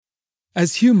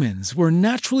As humans, we're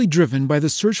naturally driven by the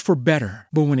search for better.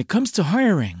 But when it comes to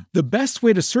hiring, the best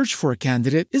way to search for a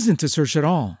candidate isn't to search at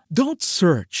all. Don't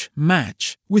search,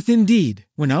 match with Indeed.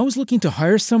 When I was looking to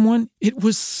hire someone, it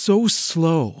was so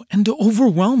slow and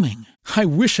overwhelming. I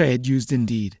wish I had used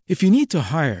Indeed. If you need to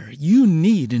hire, you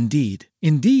need Indeed.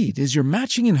 Indeed is your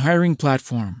matching and hiring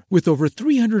platform with over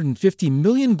 350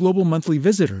 million global monthly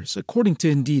visitors, according to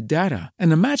Indeed data,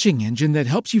 and a matching engine that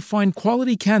helps you find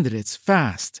quality candidates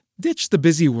fast. Ditch the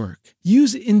busy work.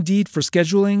 Use Indeed for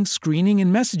scheduling, screening,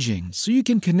 and messaging so you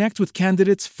can connect with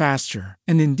candidates faster.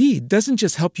 And Indeed doesn't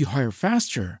just help you hire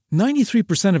faster.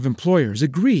 93% of employers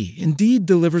agree Indeed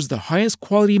delivers the highest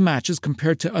quality matches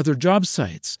compared to other job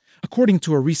sites, according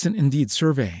to a recent Indeed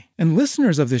survey. And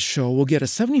listeners of this show will get a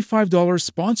 $75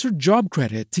 sponsored job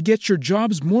credit to get your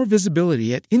jobs more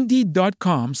visibility at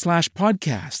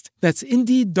Indeed.com/podcast. That's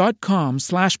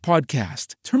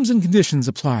Indeed.com/podcast. Terms and conditions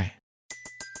apply.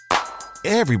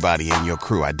 Everybody in your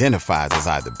crew identifies as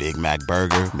either Big Mac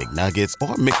Burger, McNuggets,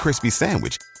 or McCrispy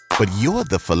Sandwich. But you're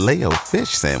the Filet-O-Fish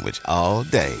Sandwich all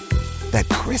day. That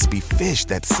crispy fish,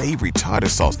 that savory tartar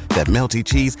sauce, that melty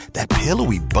cheese, that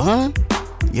pillowy bun.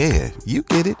 Yeah, you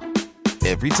get it.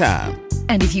 Every time.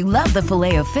 And if you love the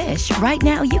Filet-O-Fish, right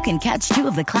now you can catch two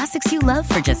of the classics you love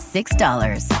for just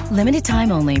 $6. Limited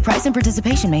time only. Price and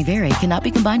participation may vary. Cannot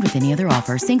be combined with any other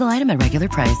offer. Single item at regular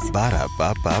price.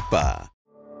 Ba-da-ba-ba-ba.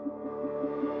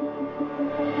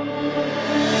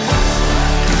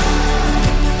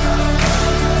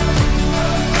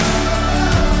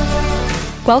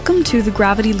 Welcome to the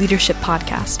Gravity Leadership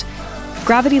Podcast.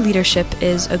 Gravity Leadership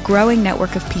is a growing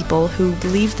network of people who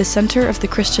believe the center of the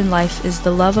Christian life is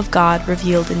the love of God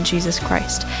revealed in Jesus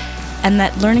Christ, and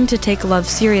that learning to take love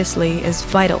seriously is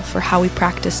vital for how we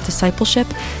practice discipleship,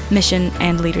 mission,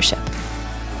 and leadership.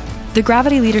 The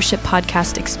Gravity Leadership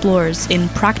Podcast explores, in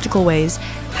practical ways,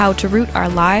 how to root our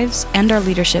lives and our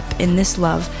leadership in this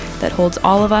love that holds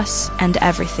all of us and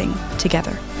everything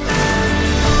together.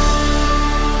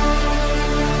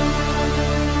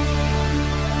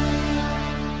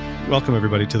 Welcome,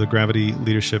 everybody, to the Gravity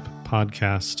Leadership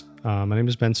Podcast. My name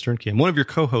is Ben Sternke. I'm one of your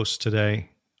co-hosts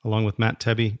today, along with Matt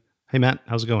Tebbe. Hey, Matt,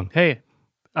 how's it going? Hey,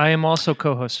 I am also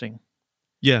co-hosting.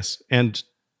 Yes, and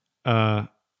how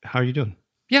are you doing?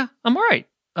 Yeah, I'm all right.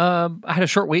 I had a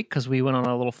short week because we went on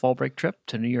a little fall break trip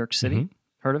to New York City. Mm-hmm.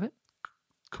 Heard of it?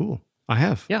 Cool. I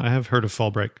have. Yeah. I have heard of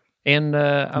fall break. And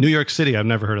New York City, I've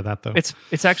never heard of that, though.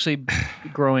 It's actually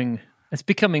growing. It's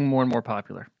becoming more and more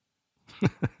popular.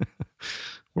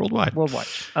 Worldwide.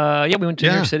 Yeah, we went to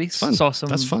New York City. Fun.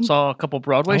 That's fun. Saw a couple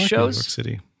Broadway shows. New York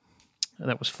City.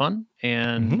 That was fun.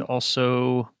 And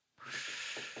also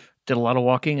did a lot of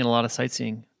walking and a lot of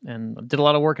sightseeing and did a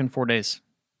lot of work in 4 days.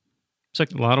 So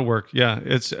a lot of work. Yeah.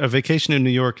 It's a vacation in New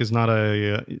York is not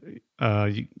you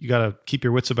got to keep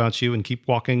your wits about you and keep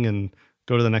walking and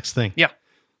go to the next thing. Yeah.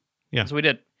 So we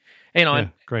did.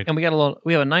 Great. And we have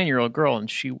a 9-year-old girl, and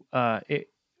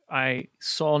I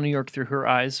saw New York through her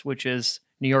eyes, which is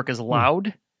New York is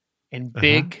loud and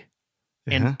big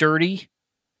and dirty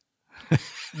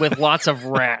with lots of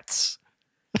rats.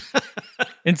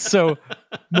 And so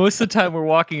most of the time we're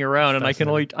walking around and I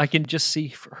can just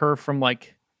see her from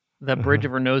like the bridge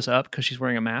of her nose up because she's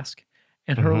wearing a mask,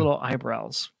 and her little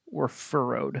eyebrows were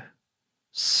furrowed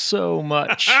so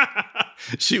much.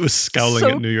 She was scowling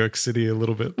at New York City a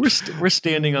little bit. We're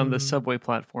standing on the subway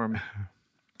platform,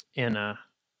 and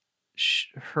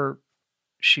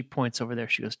she points over there.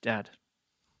 She goes, "Dad,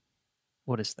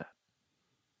 what is that?"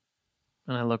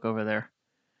 And I look over there.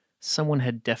 Someone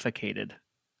had defecated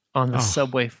on the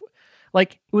subway.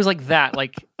 Like, it was like that,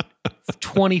 like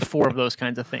 24 of those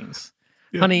kinds of things.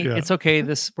 Honey, it's okay.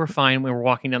 We're fine. We were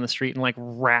walking down the street and like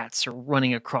rats are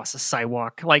running across the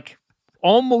sidewalk, like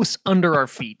almost under our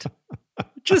feet.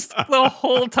 Just the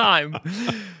whole time.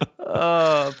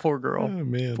 Poor girl. Oh,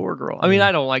 man. Poor girl. I mean,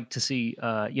 I don't like to see,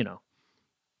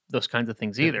 those kinds of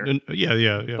things either.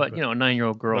 Yeah. But, a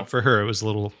 9-year-old girl. But for her, it was a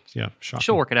little, shocking.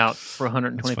 She'll work it out for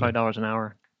 $125 an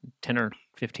hour, 10 or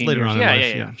 15 later years. On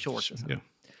Yeah. She'll work this out. Yeah.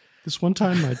 This one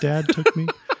time, my dad took me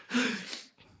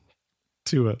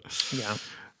to Yeah.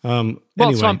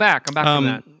 Anyway, so I'm back. I'm back from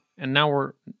that. And now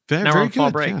we're on fall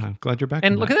break. Yeah, I'm glad you're back.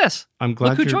 And look at this. I'm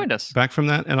glad look who joined us. Back from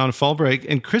that and on fall break.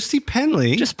 And Christy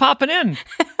Penley. Just popping in.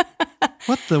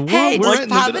 What the Hey, world? just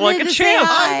popping like in a to say champ.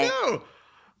 hi.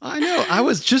 I know. I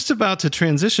was just about to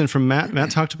transition from Matt.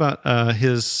 Matt talked about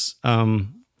his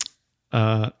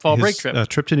Fall break trip.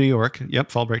 Trip to New York.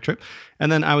 Yep, fall break trip.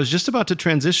 And then I was just about to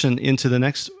transition into the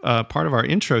next part of our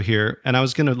intro here, and I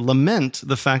was going to lament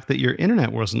the fact that your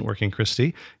internet wasn't working,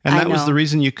 Christy, and that was the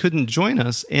reason you couldn't join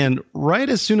us. And right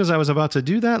as soon as I was about to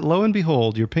do that, lo and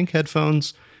behold, your pink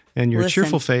headphones and your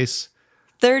cheerful face.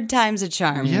 Third time's a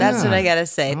charm. Yeah, that's what I got to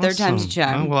say. Awesome. Third time's a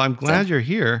charm. Oh, well, I'm glad you're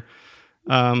here.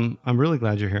 I'm really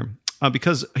glad you're here.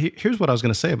 Because here's what I was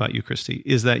going to say about you, Christy,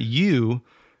 is that you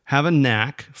have a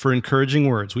knack for encouraging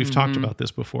words. We've talked about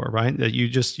this before, right? That you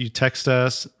text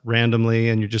us randomly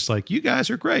and you're just like, you guys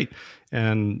are great.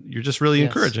 And you're just really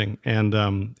encouraging.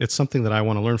 And it's something that I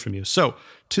want to learn from you. So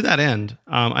to that end,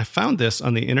 I found this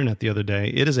on the internet the other day.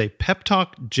 It is a pep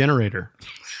talk generator.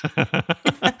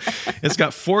 It's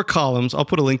got 4 columns. I'll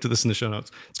put a link to this in the show notes.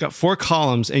 It's got 4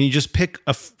 columns, and you just pick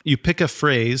a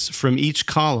phrase from each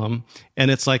column,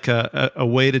 and it's like a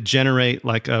way to generate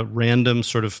like a random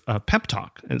sort of pep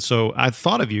talk. And so I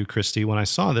thought of you, Christy, when I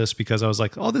saw this, because I was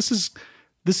like, oh, this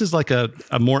is like a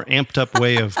more amped up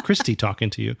way of Christy talking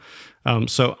to you.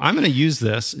 So I'm going to use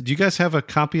this. Do you guys have a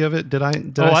copy of it? Did I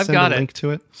send a link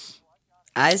to it?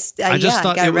 I just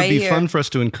thought it would be fun for us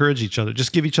to encourage each other,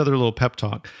 just give each other a little pep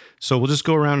talk. So we'll just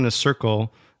go around in a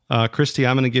circle. Christy,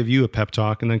 I'm going to give you a pep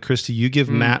talk, and then Christy, you give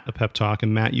Matt a pep talk,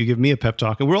 and Matt, you give me a pep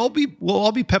talk, and we'll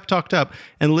all be pep talked up.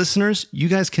 And listeners, you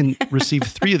guys can receive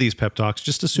 3 of these pep talks.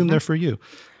 Just assume they're for you,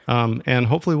 and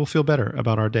hopefully we'll feel better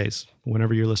about our days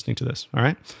whenever you're listening to this. All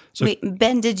right. So, wait,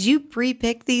 Ben, did you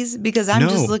pre-pick these? Because I'm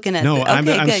just looking at. No, I'm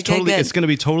good. Good. It's going to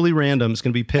be totally random. It's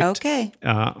going to be picked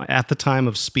at the time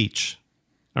of speech.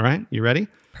 All right, you ready?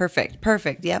 Perfect.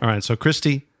 Yep. All right, so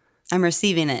Christy. I'm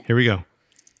receiving it. Here we go.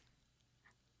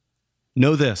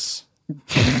 Know this.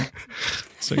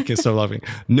 So you can start laughing.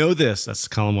 Know this. That's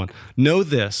column 1. Know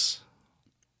this.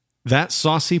 That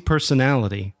saucy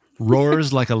personality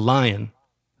roars like a lion.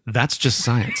 That's just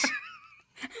science.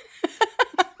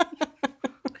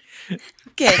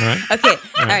 Okay.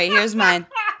 All right, here's mine.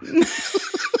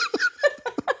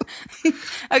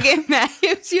 Okay, Matt,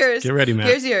 here's yours. Get ready, Matt.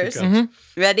 Here's yours.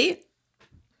 Ready?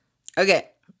 Okay.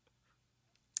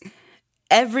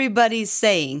 Everybody's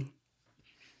saying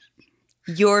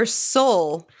your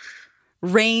soul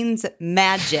rains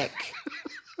magic.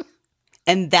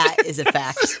 And that is a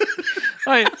fact.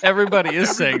 Everybody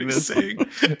is saying this.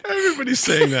 Everybody's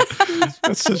saying that.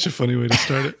 That's such a funny way to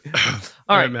start it.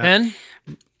 All right, Matt. Ben.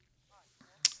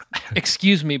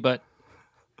 Excuse me, but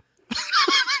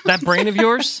that brain of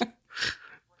yours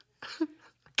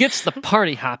gets the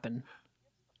party hopping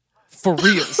for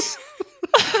reals.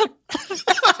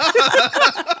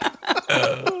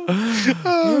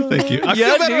 Thank you. I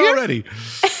feel better already.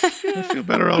 I feel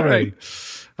better already.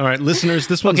 All right, listeners,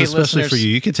 this one's especially for you.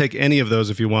 You can take any of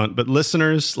those if you want, but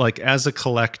listeners, like as a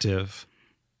collective,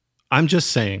 I'm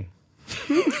just saying,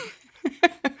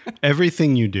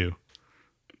 everything you do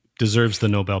deserves the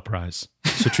Nobel Prize.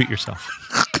 So treat yourself.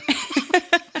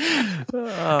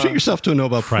 Treat yourself to a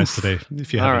Nobel Prize today,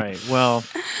 if you haven't. All right, well.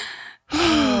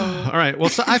 All right, well,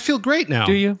 so I feel great now.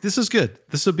 Do you? This is good.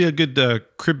 This will be a good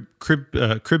crib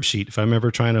sheet if I'm ever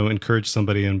trying to encourage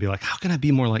somebody and be like, how can I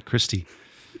be more like Christy?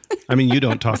 I mean, you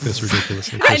don't talk this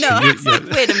ridiculously, Christy. I know.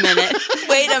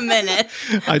 Wait a minute.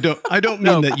 I don't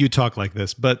mean that you talk like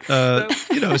this, but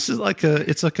this is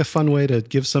it's like a fun way to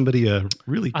give somebody a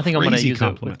really I think crazy I'm going to use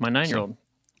compliment. it with my 9-year-old.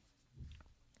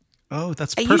 Oh,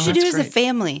 that's perfect. You should do it That's as a great.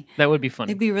 family. That would be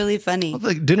funny. It'd be really funny.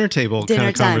 Like dinner table kind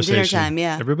of conversation. Dinner time,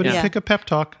 yeah. Everybody pick a pep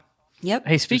talk. Yep.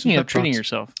 Hey, speaking of pep treating talks.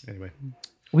 yourself, Anyway,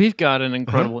 we've got an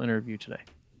incredible interview today.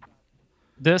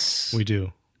 we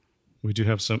do. We do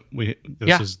have some.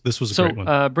 This was a great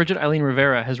one. Bridget Eileen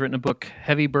Rivera has written a book,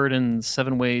 Heavy Burdens,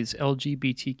 7 Ways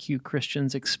LGBTQ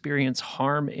Christians Experience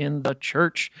Harm in the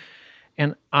Church.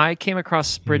 And I came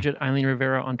across Bridget Eileen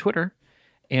Rivera on Twitter,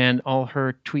 and all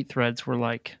her tweet threads were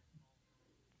like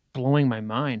blowing my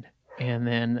mind. And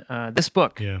then this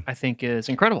book, I think, is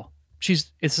incredible.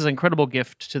 It's an incredible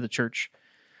gift to the church.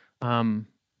 And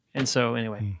so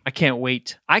anyway, I can't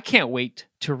wait. I can't wait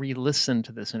to re-listen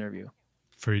to this interview.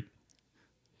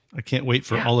 I can't wait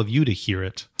for all of you to hear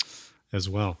it as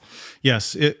well.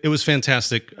 Yes, it was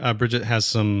fantastic. Bridget has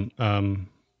some,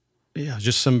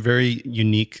 just some very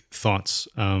unique thoughts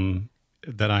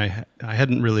that I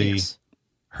hadn't really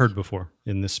heard before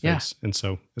in this space. And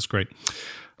so it's great.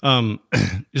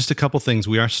 Just a couple things.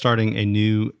 We are starting a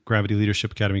new Gravity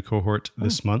Leadership Academy cohort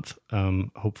this month,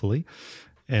 hopefully.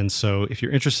 And so if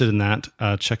you're interested in that,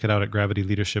 check it out at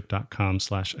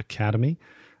gravityleadership.com/academy.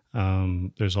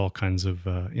 There's all kinds of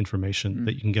information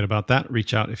that you can get about that.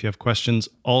 Reach out if you have questions.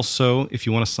 Also, if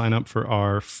you want to sign up for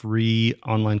our free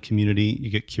online community, you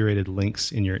get curated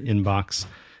links in your inbox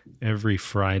every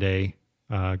Friday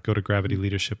go to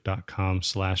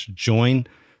gravityleadership.com/join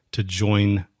to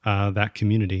join that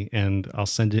community. And I'll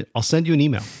send you an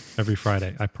email every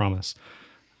Friday, I promise.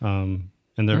 And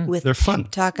they're fun.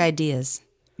 Pep talk ideas.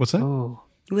 What's that? Oh.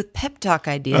 With pep talk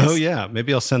ideas. Oh yeah,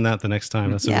 maybe I'll send that the next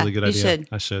time. That's a really good idea. Should.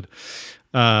 I should.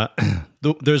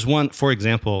 There's one, for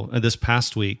example, this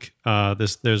past week.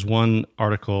 There's one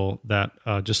article that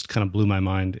just kind of blew my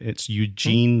mind. It's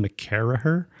Eugene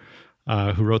McCarraher,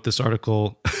 who wrote this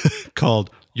article called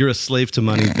 "You're a Slave to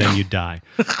Money, Then You Die."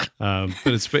 But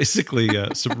it's basically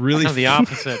some really kind of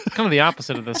the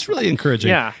opposite of this. It's really encouraging.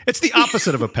 Yeah, it's the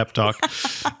opposite of a pep talk,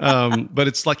 but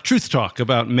it's like truth talk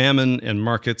about mammon and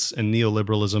markets and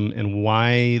neoliberalism and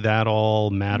why that all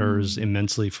matters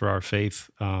immensely for our faith.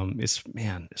 It's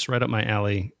right up my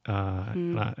alley.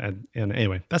 And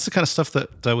anyway, that's the kind of stuff that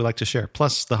we like to share.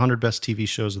 Plus, the 100 best TV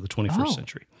shows of the 21st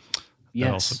century. Yes.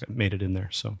 That also made it in there.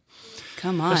 So,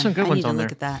 come on, there's some good ones on there.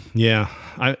 Look at that. Yeah,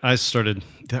 I started.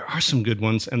 There are some good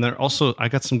ones, and I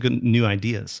got some good new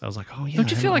ideas. I was like, oh yeah.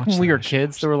 Don't you feel like when we were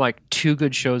kids, there were like 2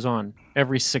 good shows on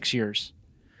every 6 years?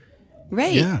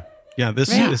 Right. Yeah.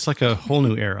 It's like a whole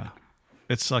new era.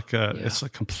 It's like it's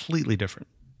like completely different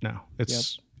now.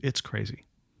 It's crazy.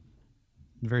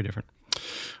 Very different.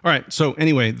 All right. So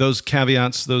anyway, those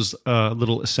caveats, those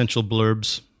little essential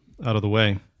blurbs out of the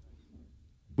way.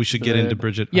 We should get into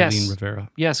Bridget Eileen Rivera.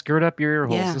 Yes, gird up your ear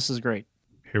holes. Yeah. This is great.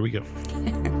 Here we go.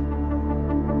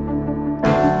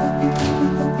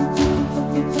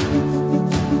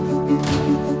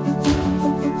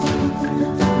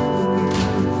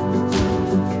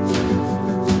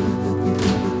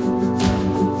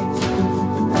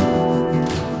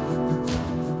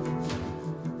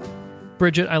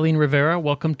 Bridget Eileen Rivera,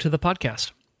 welcome to the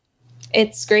podcast.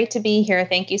 It's great to be here.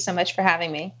 Thank you so much for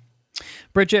having me.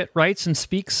 Bridget writes and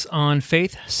speaks on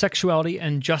faith, sexuality,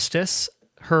 and justice.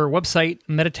 Her website,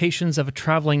 Meditations of a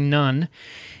Traveling Nun,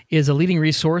 is a leading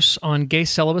resource on gay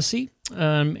celibacy.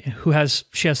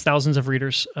 She has thousands of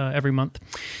readers every month.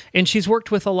 And she's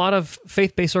worked with a lot of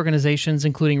faith-based organizations,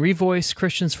 including Revoice,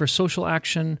 Christians for Social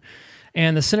Action,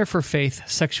 and the Center for Faith,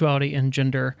 Sexuality, and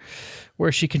Gender,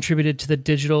 where she contributed to the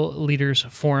Digital Leaders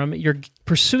Forum. You're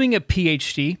pursuing a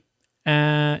PhD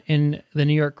in the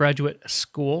New York Graduate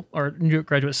School or New York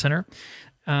Graduate Center,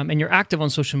 and you're active on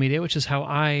social media, which is how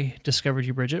I discovered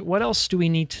you, Bridget. What else do we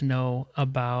need to know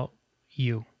about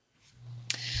you?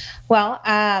 Well,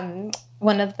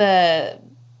 one of the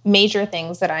major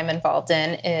things that I'm involved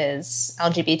in is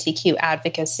LGBTQ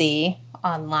advocacy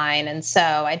online. And so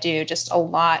I do just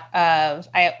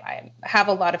I have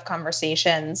a lot of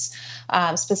conversations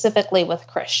specifically with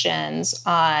Christians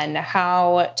on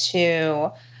how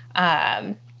to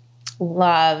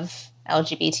love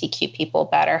LGBTQ people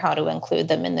better, how to include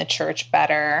them in the church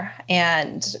better,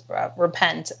 and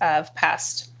repent of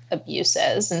past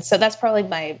abuses. And so that's probably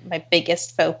my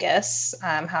biggest focus,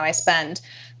 how I spend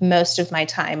most of my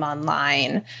time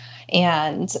online,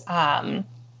 and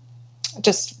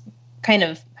just kind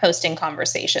of hosting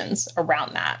conversations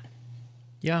around that.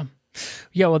 Yeah.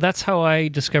 Well, that's how I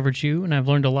discovered you, and I've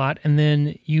learned a lot. And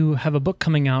then you have a book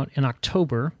coming out in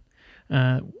October.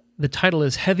 The title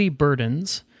is Heavy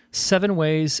Burdens, 7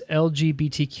 Ways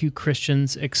LGBTQ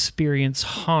Christians Experience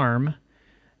Harm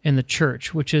in the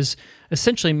Church, which is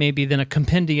essentially maybe then a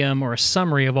compendium or a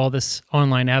summary of all this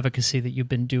online advocacy that you've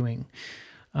been doing.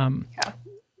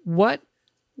 What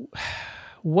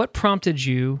prompted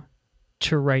you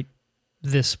to write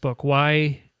this book?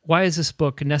 Why is this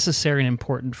book necessary and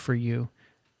important for you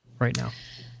right now?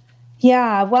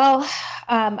 Yeah, well,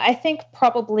 I think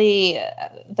probably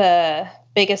the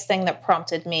biggest thing that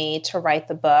prompted me to write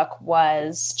the book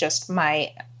was just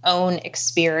my own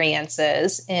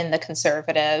experiences in the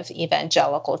conservative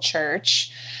evangelical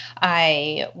church.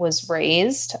 I was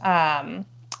raised in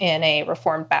a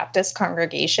Reformed Baptist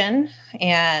congregation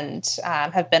and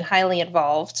have been highly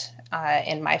involved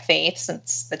in my faith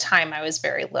since the time I was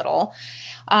very little.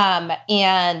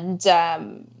 And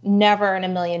never in a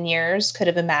million years could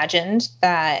have imagined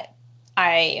that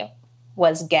I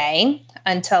was gay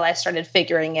until I started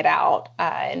figuring it out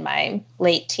in my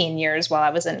late teen years while I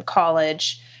was in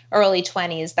college, early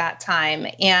 20s that time.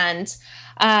 And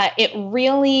it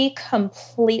really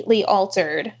completely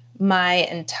altered my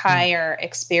entire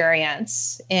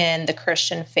experience in the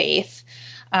Christian faith.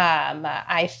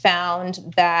 I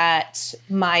found that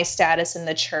my status in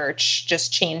the church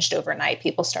just changed overnight.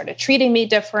 People started treating me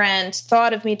different,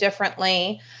 thought of me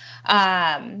differently,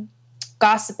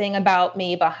 gossiping about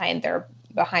me behind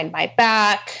my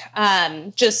back.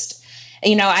 I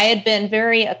had been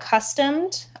very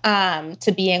accustomed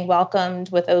to being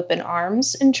welcomed with open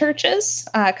arms in churches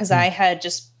because I had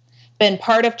just been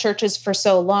part of churches for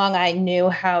so long, I knew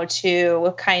how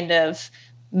to kind of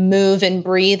move and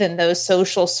breathe in those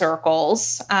social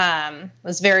circles.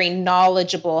 Was very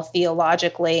knowledgeable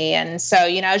theologically. And so,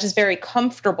 I was just very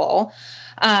comfortable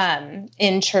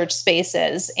in church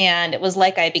spaces. And it was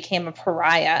like I became a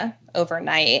pariah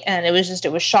overnight. And it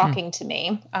was shocking to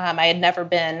me. I had never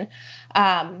been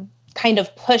kind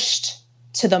of pushed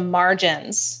to the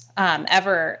margins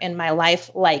ever in my life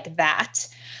like that.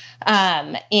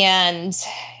 And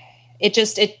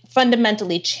it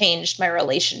fundamentally changed my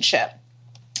relationship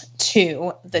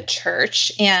to the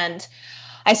church. And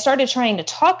I started trying to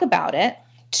talk about it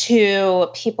to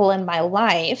people in my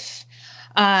life.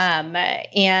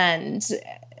 And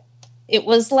it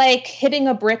was like hitting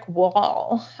a brick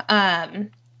wall. I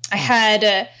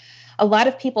had a lot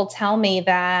of people tell me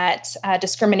that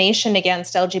discrimination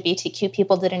against LGBTQ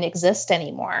people didn't exist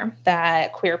anymore,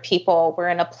 that queer people were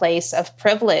in a place of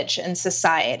privilege in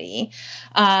society,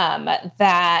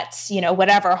 that,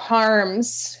 whatever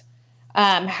harms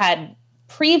had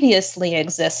previously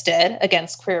existed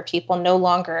against queer people no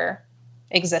longer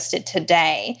existed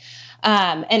today.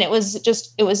 And it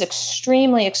was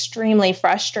extremely, extremely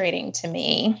frustrating to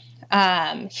me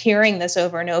hearing this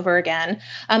over and over again,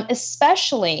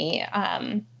 especially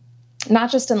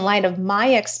not just in light of my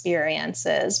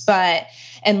experiences, but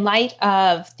in light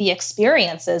of the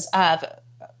experiences of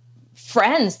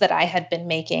friends that I had been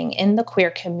making in the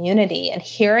queer community and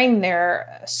hearing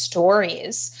their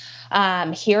stories,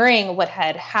 hearing what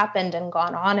had happened and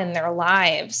gone on in their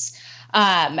lives,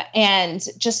 and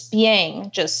just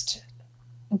being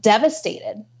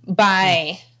devastated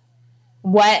by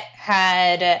what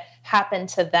had happened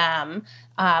to them,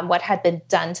 what had been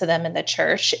done to them in the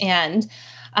church. And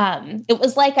it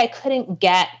was like I couldn't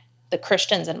get the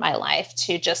Christians in my life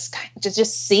to just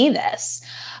see this.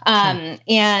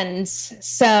 And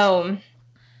so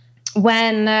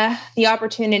when the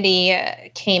opportunity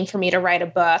came for me to write a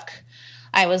book,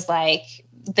 I was like,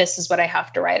 this is what I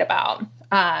have to write about,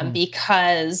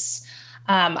 because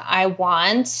I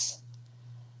want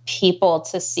people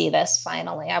to see this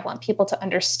finally. I want people to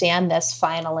understand this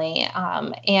finally,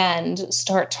 and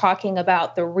start talking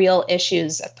about the real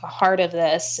issues at the heart of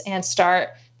this and start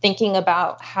thinking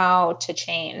about how to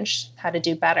change, how to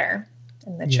do better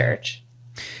in the church.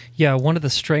 Yeah, one of the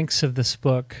strengths of this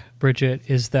book, Bridget,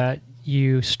 is that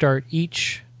you start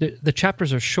the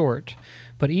chapters are short,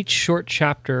 but each short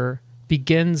chapter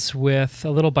begins with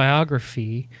a little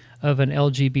biography of an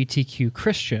LGBTQ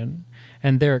Christian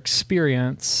and their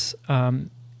experience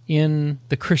in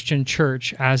the Christian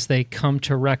church as they come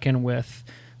to reckon with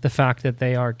the fact that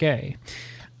they are gay.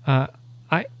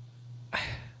 I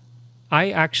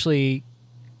actually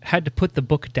had to put the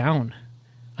book down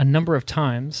a number of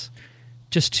times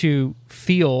just to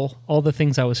feel all the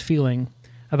things I was feeling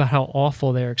about how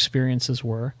awful their experiences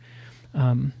were.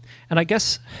 And I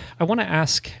guess I want to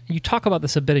ask, you talk about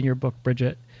this a bit in your book,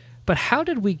 Bridget, but how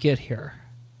did we get here?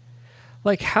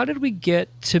 Like, how did we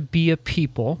get to be a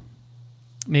people?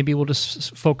 Maybe we'll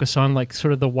just focus on like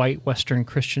sort of the white Western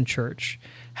Christian church.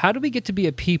 How did we get to be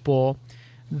a people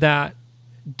that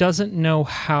doesn't know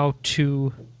how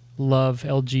to love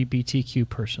LGBTQ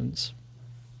persons?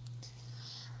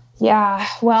 Yeah,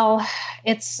 well,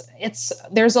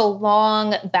 there's a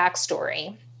long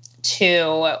backstory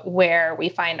to where we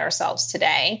find ourselves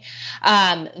today,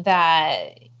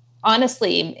 that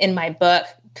honestly in my book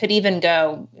could even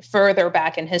go further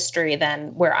back in history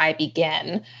than where I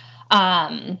begin.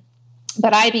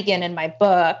 But I begin in my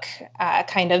book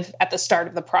kind of at the start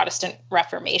of the Protestant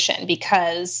Reformation,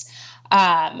 because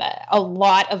a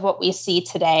lot of what we see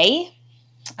today,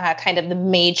 kind of the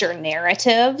major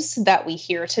narratives that we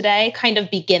hear today, kind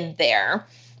of begin there.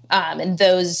 And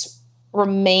those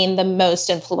remain the most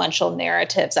influential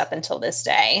narratives up until this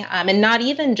day. And not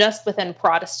even just within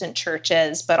Protestant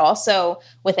churches, but also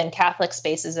within Catholic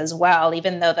spaces as well,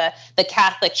 even though the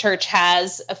Catholic Church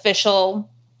has official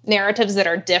narratives that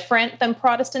are different than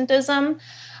Protestantism.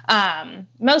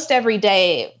 Most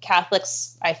everyday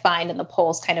Catholics, I find, in the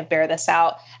polls kind of bear this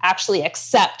out, actually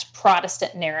accept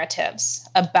Protestant narratives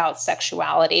about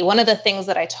sexuality. One of the things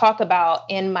that I talk about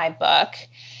in my book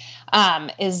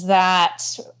is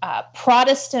that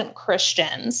Protestant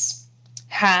Christians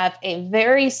have a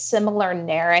very similar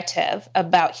narrative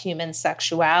about human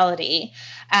sexuality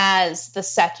as the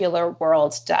secular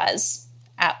world does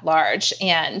at large.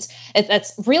 And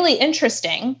it's really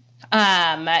interesting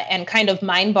and kind of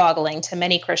mind-boggling to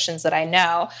many Christians that I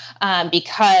know,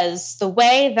 because the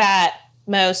way that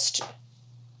most,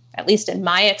 at least in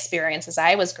my experience as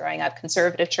I was growing up,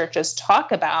 conservative churches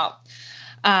talk about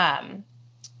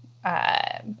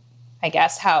I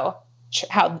guess how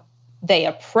they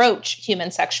approach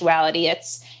human sexuality,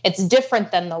 it's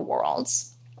different than the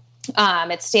world's.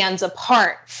 It stands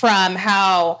apart from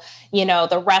how,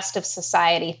 the rest of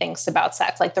society thinks about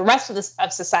sex. Like the rest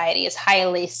of society is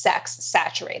highly sex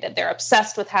saturated. They're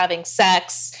obsessed with having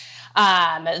sex.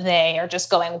 They are just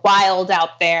going wild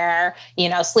out there,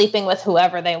 sleeping with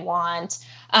whoever they want.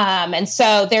 And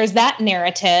so there's that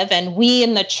narrative, and we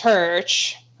in the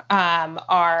church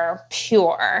are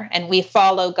pure, and we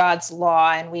follow God's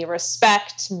law, and we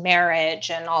respect marriage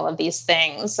and all of these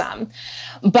things.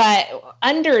 But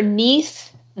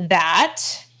underneath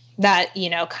that,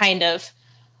 kind of,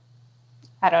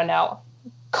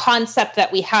 concept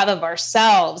that we have of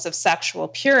ourselves of sexual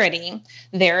purity,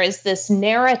 there is this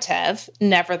narrative,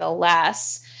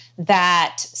 nevertheless,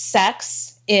 that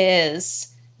sex is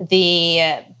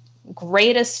the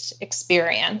greatest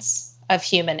experience of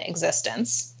human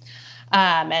existence.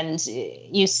 And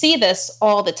you see this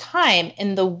all the time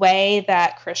in the way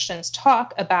that Christians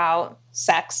talk about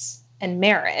sex and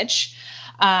marriage.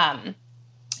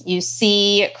 You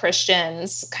see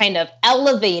Christians kind of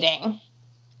elevating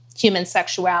human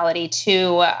sexuality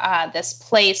to this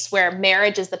place where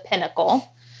marriage is the pinnacle,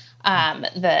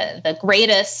 the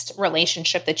greatest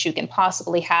relationship that you can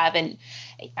possibly have. And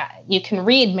you can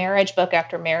read marriage book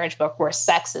after marriage book where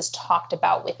sex is talked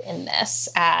about within this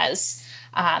as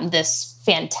this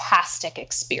fantastic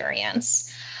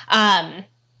experience.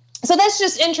 So that's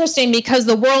just interesting because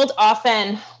the world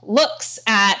often looks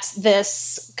at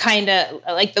this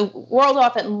the world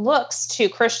often looks to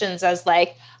Christians as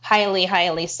like highly,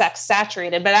 highly sex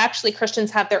saturated, but actually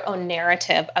Christians have their own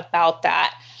narrative about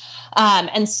that.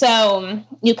 And so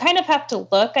you kind of have to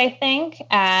look, I think,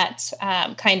 at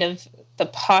kind of the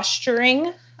posturing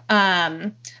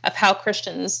of how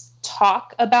Christians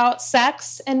talk about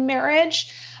sex and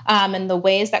marriage. And the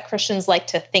ways that Christians like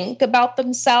to think about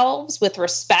themselves with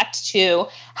respect to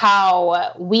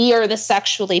how we are the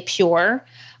sexually pure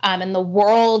and the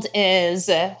world is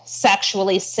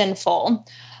sexually sinful,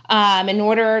 in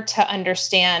order to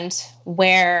understand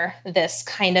where this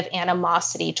kind of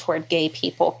animosity toward gay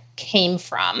people came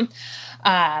from.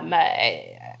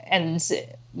 And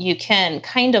you can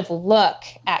kind of look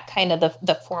at kind of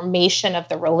the formation of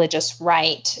the religious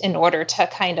right in order to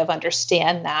kind of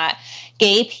understand that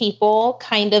gay people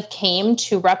kind of came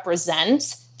to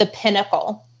represent the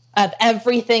pinnacle of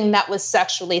everything that was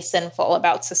sexually sinful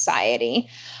about society.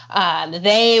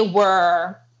 They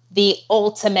were the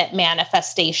ultimate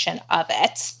manifestation of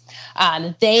it.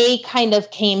 They kind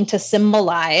of came to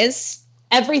symbolize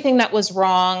everything that was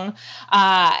wrong,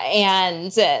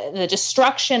 and the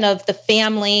destruction of the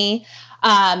family,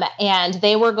 and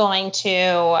they were going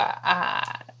to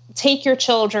take your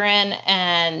children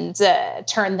and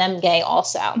turn them gay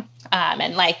also.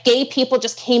 And like gay people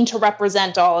just came to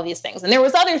represent all of these things. And there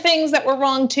was other things that were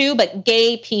wrong too, but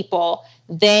gay people,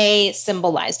 they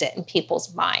symbolized it in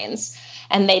people's minds.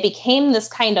 And they became this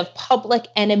kind of public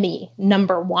enemy,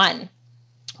 number one,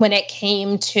 when it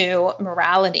came to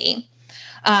morality.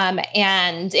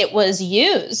 And it was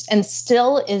used and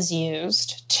still is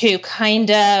used to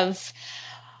kind of,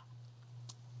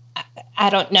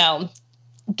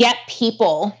 get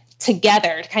people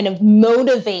together, to kind of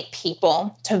motivate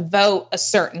people to vote a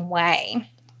certain way.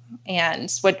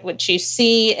 And what you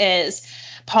see is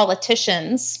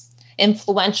politicians,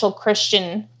 influential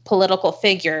Christian political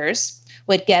figures,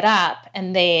 would get up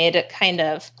and they'd kind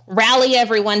of rally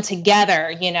everyone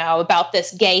together, about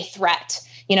this gay threat.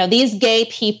 These gay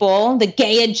people, the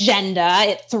gay agenda,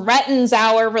 it threatens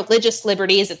our religious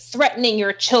liberties. It's threatening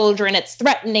your children. It's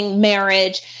threatening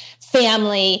marriage,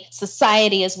 family,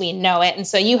 society as we know it. And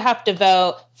so you have to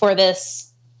vote for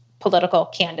this political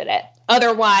candidate.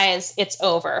 Otherwise, it's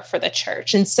over for the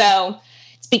church. And so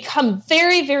it's become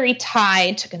very, very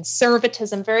tied to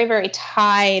conservatism, very, very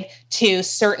tied to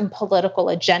certain political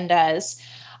agendas,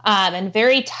 and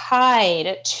very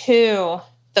tied to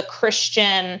the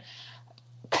Christian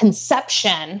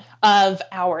conception of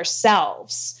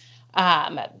ourselves,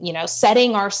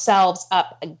 setting ourselves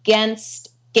up against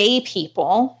gay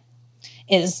people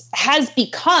has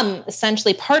become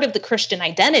essentially part of the Christian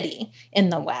identity in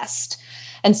the West.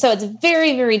 And so it's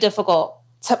very, very difficult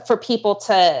for people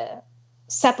to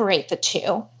separate the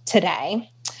two today.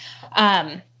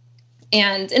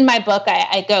 And in my book,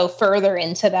 I go further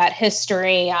into that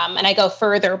history, and I go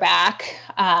further back,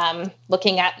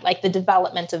 looking at like the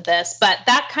development of this. But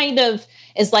that kind of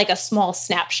is like a small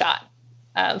snapshot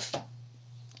of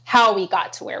how we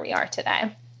got to where we are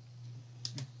today.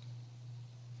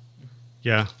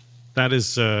 Yeah, that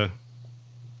is that.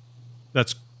 I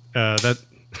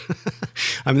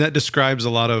mean, that describes a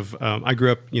lot of. I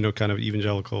grew up, kind of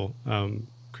evangelical,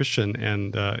 Christian,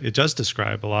 and it does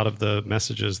describe a lot of the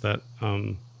messages that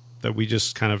that we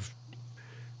just kind of,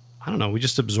 I don't know, we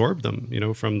just absorbed them,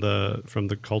 from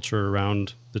the culture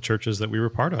around the churches that we were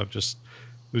part of. It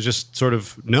was just sort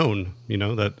of known,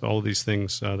 that all of these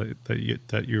things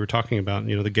that you were talking about,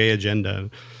 the gay agenda,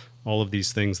 all of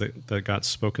these things that got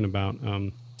spoken about.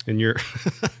 And you're,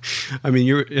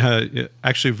 you're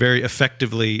actually very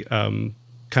effectively kind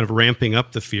of ramping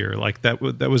up the fear. Like that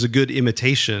was a good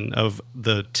imitation of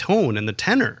the tone and the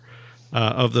tenor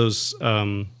of those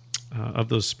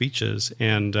speeches.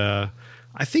 And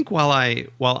I think while I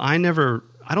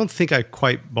don't think I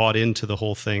quite bought into the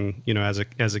whole thing, as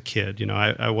a kid.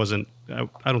 I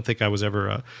don't think I was ever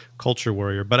a culture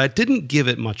warrior, but I didn't give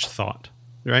it much thought.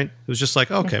 Right? It was just like,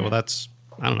 okay, well, that's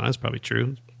probably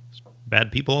true.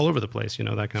 Bad people all over the place,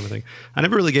 that kind of thing. I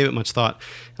never really gave it much thought.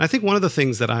 And I think one of the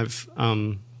things that I've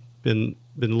been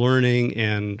learning,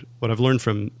 and what I've learned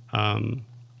from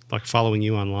like following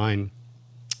you online,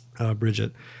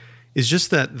 Bridget, is just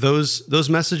that those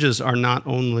messages are not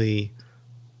only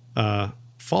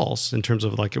false in terms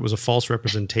of like it was a false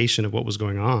representation of what was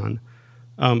going on,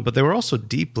 but they were also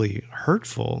deeply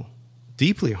hurtful,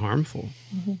 deeply harmful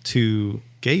to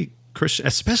gay Christians,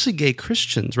 especially gay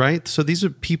Christians, right? So these are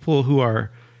people who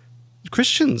are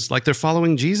Christians, like they're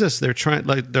following Jesus. They're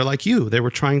like you. They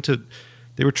were trying to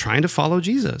follow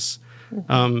Jesus,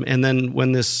 and then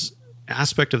when this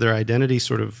aspect of their identity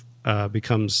sort of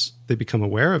they become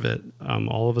aware of it,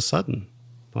 all of a sudden,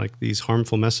 like these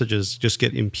harmful messages just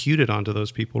get imputed onto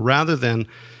those people. Rather than,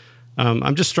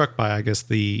 I'm just struck by, I guess,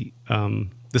 the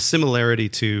similarity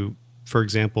to, for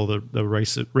example, the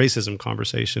racism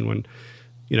conversation when,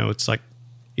 it's like,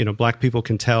 Black people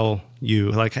can tell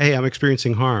you like, hey, I'm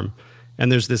experiencing harm.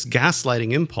 And there's this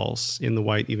gaslighting impulse in the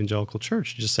white evangelical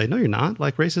church. You just say, no, you're not.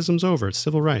 Like, racism's over. It's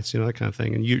civil rights, that kind of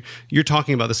thing. And you're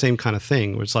talking about the same kind of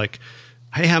thing where it's like,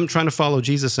 hey, I'm trying to follow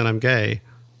Jesus and I'm gay.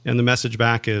 And the message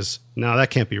back is, no, that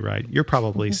can't be right. You're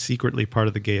probably secretly part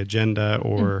of the gay agenda,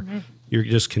 or you're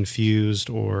just confused,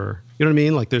 or, you know what I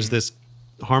mean? Like, there's this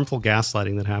harmful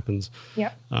gaslighting that happens.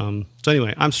 Yep. So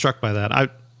anyway, I'm struck by that.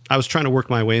 I was trying to work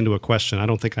my way into a question. I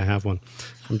don't think I have one.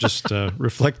 I'm just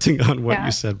reflecting on what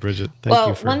you said, Bridget. Thank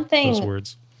you for those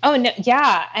words. Oh, no,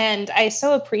 yeah. And I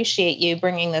so appreciate you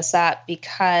bringing this up,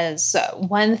 because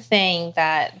one thing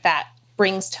that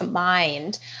brings to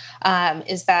mind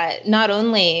is that not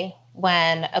only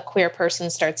when a queer person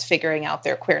starts figuring out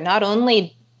they're queer, not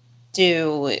only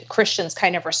do Christians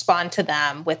kind of respond to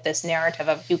them with this narrative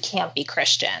of you can't be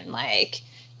Christian, like,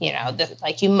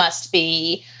 like you must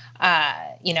be,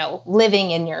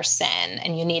 living in your sin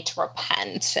and you need to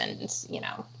repent and,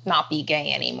 not be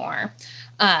gay anymore.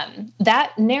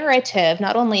 That narrative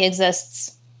not only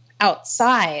exists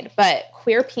outside, but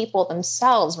queer people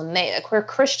themselves, queer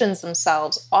Christians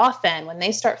themselves, often when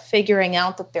they start figuring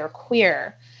out that they're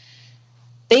queer,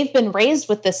 they've been raised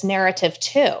with this narrative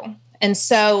too. And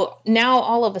so now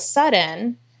all of a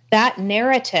sudden, that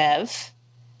narrative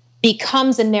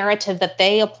becomes a narrative that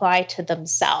they apply to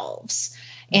themselves.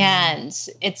 And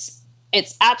it's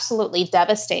absolutely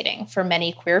devastating for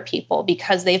many queer people,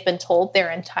 because they've been told their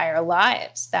entire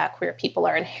lives that queer people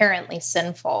are inherently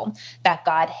sinful, that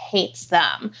God hates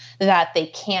them, that they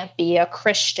can't be a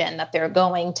Christian, that they're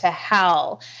going to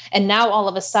hell. And now all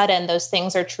of a sudden those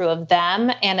things are true of them.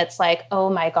 And it's like, oh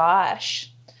my gosh.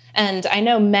 And I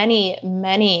know many,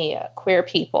 many queer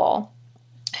people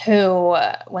who,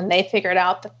 when they figured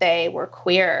out that they were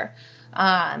queer,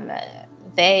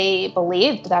 they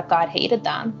believed that God hated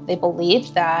them. They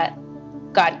believed that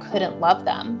God couldn't love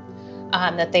them,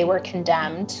 that they were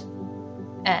condemned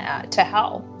to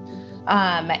hell.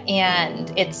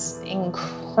 And it's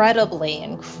incredibly,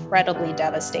 incredibly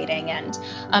devastating. And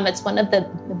it's one of the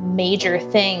major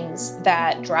things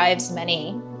that drives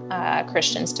many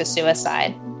Christians to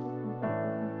suicide.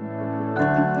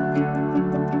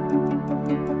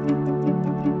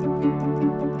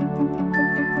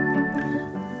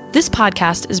 This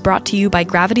podcast is brought to you by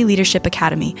Gravity Leadership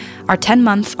Academy, our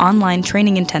 10-month online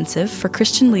training intensive for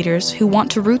Christian leaders who want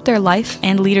to root their life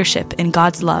and leadership in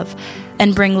God's love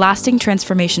and bring lasting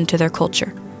transformation to their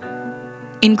culture.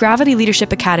 In Gravity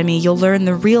Leadership Academy, you'll learn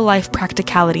the real-life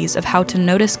practicalities of how to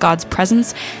notice God's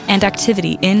presence and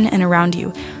activity in and around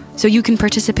you, so you can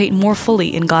participate more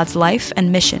fully in God's life and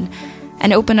mission,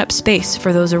 and open up space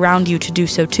for those around you to do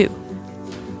so too.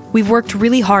 We've worked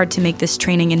really hard to make this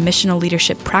training in missional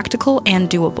leadership practical and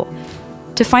doable.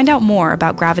 To find out more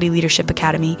about Gravity Leadership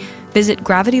Academy, visit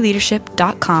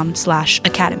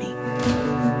gravityleadership.com/academy.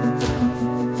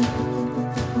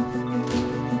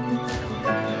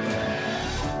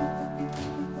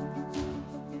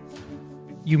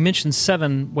 you mentioned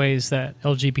 7 ways that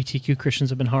LGBTQ Christians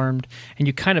have been harmed, and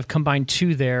you kind of combined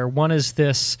 2 there. One is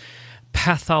this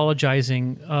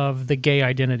pathologizing of the gay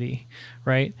identity,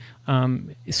 right?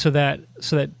 So that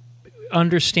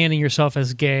understanding yourself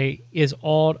as gay is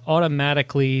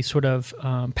automatically sort of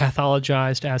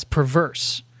pathologized as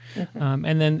perverse. Mm-hmm.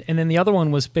 And then the other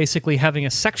one was basically having a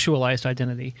sexualized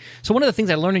identity. So one of the things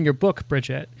I learned in your book,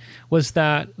 Bridget, was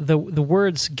that the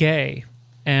words gay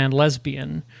and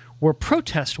lesbian were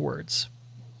protest words.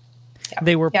 Yep.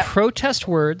 They were protest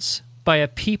words by a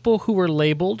people who were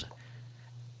labeled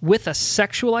with a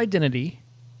sexual identity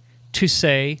to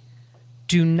say,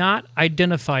 do not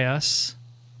identify us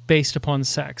based upon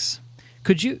sex.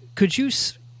 Could you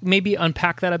maybe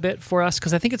unpack that a bit for us?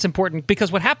 Because I think it's important,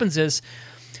 because what happens is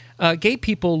gay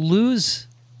people lose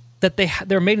that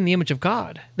they're made in the image of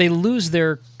God. They lose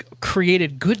their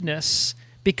created goodness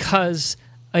because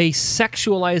a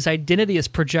sexualized identity is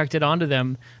projected onto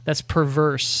them that's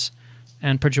perverse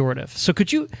and pejorative. So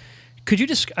could you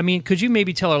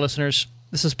maybe tell our listeners,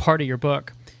 this is part of your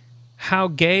book, how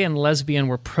gay and lesbian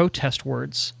were protest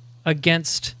words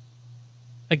against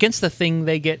the thing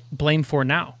they get blamed for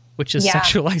now, which is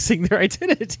sexualizing their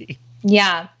identity.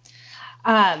 Yeah.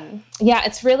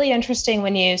 It's really interesting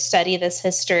when you study this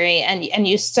history and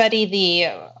you study the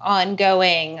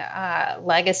ongoing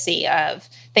legacy of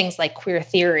things like queer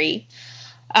theory.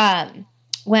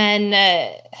 When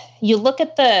you look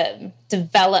at the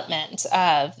development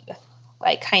of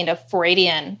like kind of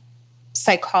Freudian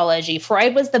psychology,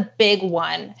 Freud was the big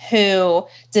one who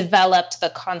developed the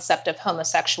concept of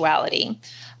homosexuality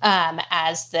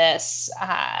as this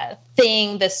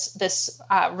thing, this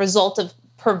result of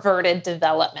perverted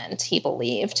development, he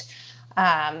believed,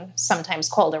 sometimes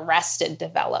called arrested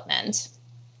development.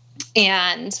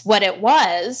 And what it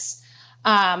was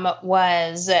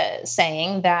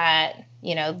saying that,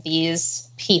 these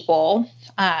people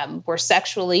were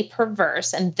sexually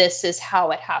perverse, and this is how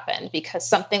it happened because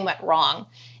something went wrong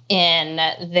in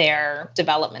their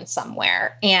development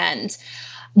somewhere. And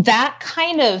that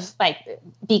kind of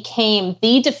became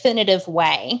the definitive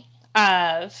way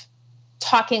of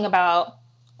talking about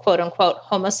quote unquote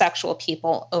homosexual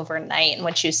people overnight. And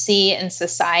what you see in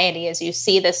society is you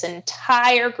see this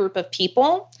entire group of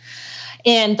people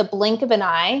in the blink of an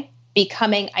eye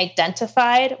becoming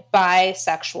identified by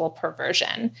sexual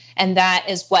perversion. And that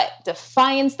is what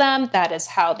defines them. That is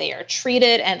how they are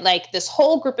treated. And this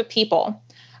whole group of people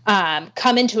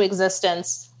come into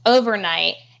existence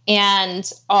overnight and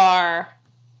are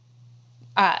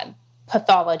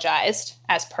pathologized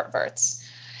as perverts.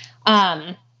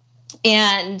 And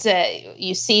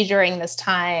you see during this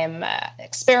time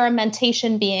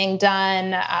experimentation being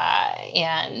done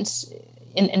and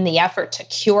in the effort to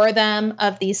cure them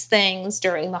of these things.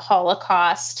 During the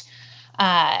Holocaust,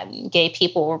 gay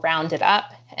people were rounded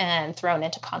up and thrown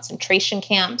into concentration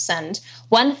camps. And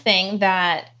one thing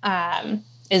that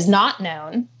is not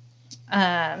known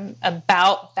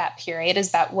about that period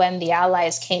is that when the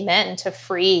Allies came in to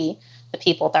free the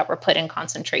people that were put in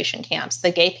concentration camps,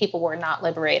 the gay people were not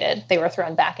liberated. They were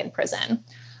thrown back in prison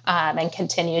and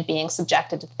continued being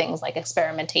subjected to things like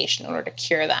experimentation in order to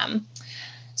cure them.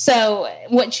 So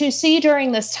what you see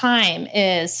during this time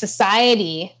is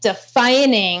society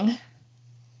defining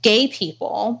gay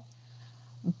people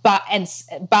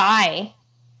by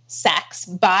sex,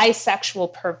 by sexual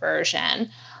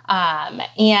perversion.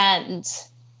 And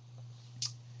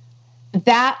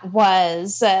that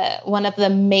was one of the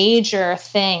major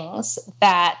things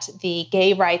that the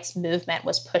gay rights movement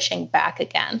was pushing back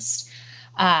against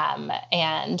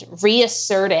and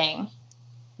reasserting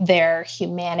their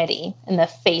humanity in the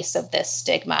face of this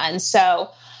stigma. And so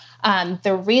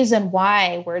the reason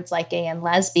why words like gay and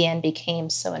lesbian became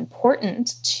so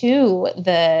important to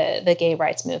the gay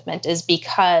rights movement is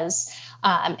because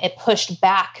it pushed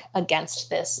back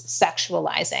against this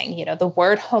sexualizing. The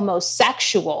word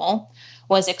homosexual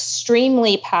was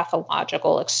extremely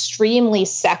pathological, extremely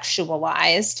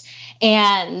sexualized.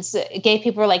 And gay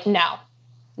people were like, no,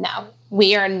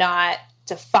 we are not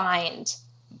defined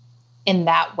in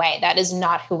that way. That is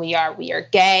not who we are. We are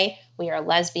gay, we are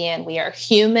lesbian, we are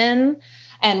human,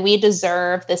 and we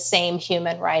deserve the same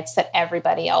human rights that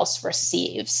everybody else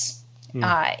receives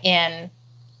in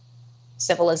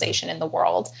civilization in the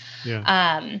world.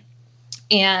 Yeah.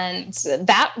 And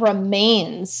that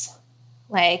remains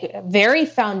like very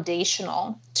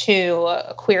foundational to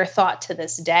queer thought to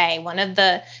this day. One of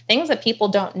the things that people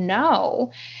don't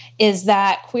know is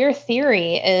that queer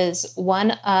theory is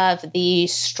one of the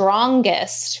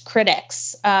strongest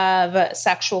critics of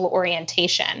sexual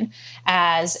orientation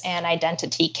as an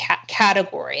identity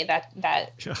category that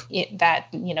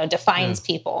defines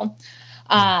people.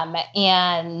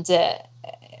 And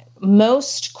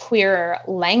most queer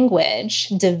language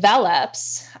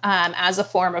develops as a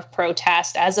form of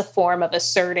protest, as a form of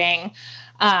asserting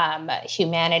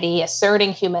humanity,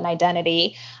 asserting human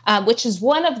identity, which is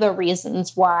one of the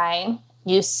reasons why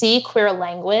you see queer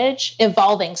language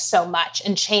evolving so much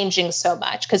and changing so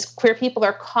much, because queer people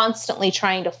are constantly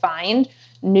trying to find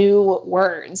new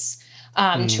words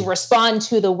to respond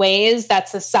to the ways that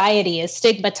society is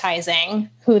stigmatizing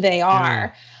who they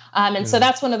are. And so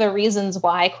that's one of the reasons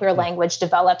why queer language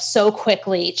develops so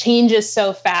quickly, changes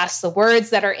so fast. The words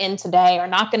that are in today are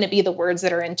not going to be the words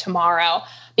that are in tomorrow,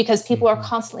 because people are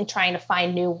constantly trying to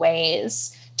find new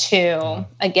ways to,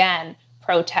 again,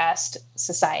 protest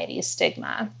society's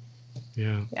stigma.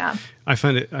 Yeah. I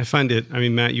find it, I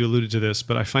mean, Matt, you alluded to this,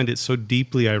 but I find it so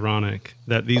deeply ironic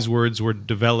that these words were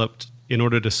developed in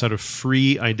order to sort of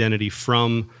free identity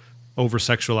from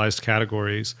over-sexualized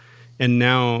categories. And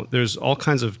now there's all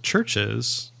kinds of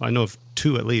churches, I know of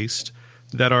 2 at least,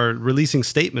 that are releasing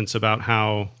statements about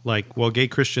how, like, well, gay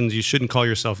Christians, you shouldn't call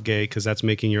yourself gay because that's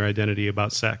making your identity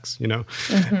about sex, you know?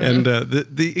 And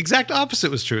the exact opposite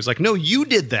was true. It's like, no, you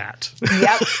did that.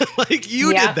 Yep. Like,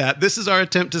 you did that. This is our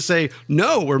attempt to say,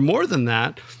 no, we're more than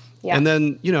that. Yep. And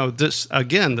then, this,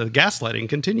 again, the gaslighting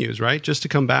continues, right? Just to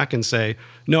come back and say,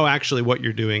 no, actually what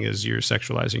you're doing is you're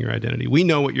sexualizing your identity. We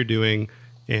know what you're doing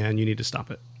and you need to stop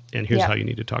it. And here's how you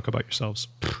need to talk about yourselves.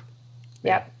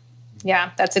 Yep.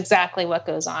 Yeah, that's exactly what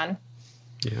goes on.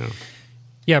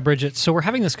 Yeah, Bridget. So we're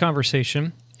having this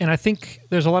conversation, and I think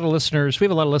there's a lot of listeners. We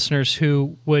have a lot of listeners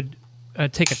who would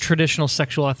take a traditional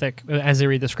sexual ethic as they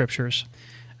read the scriptures.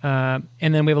 And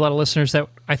then we have a lot of listeners that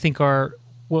I think are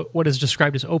what is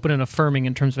described as open and affirming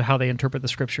in terms of how they interpret the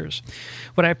scriptures.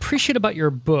 What I appreciate about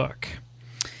your book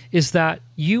is that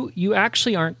you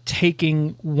actually aren't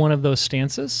taking one of those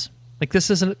stances. Like,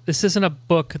 this isn't a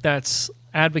book that's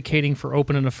advocating for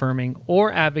open and affirming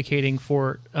or advocating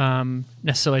for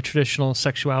necessarily traditional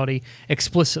sexuality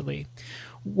explicitly.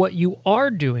 What you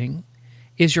are doing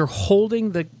is you're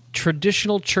holding the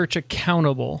traditional church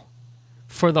accountable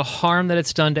for the harm that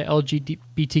it's done to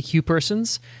LGBTQ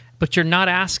persons, but you're not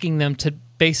asking them to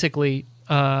basically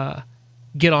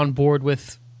get on board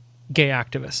with gay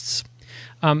activists.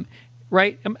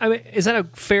 Right? I mean, is that a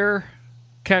fair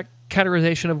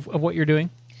categorization of what you're doing?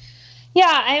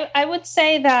 Yeah, I would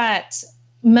say that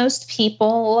most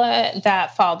people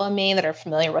that follow me, that are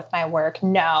familiar with my work,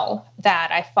 know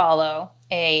that I follow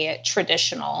a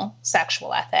traditional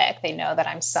sexual ethic. They know that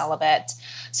I'm celibate.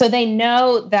 So they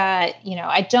know that,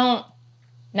 I don't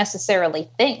necessarily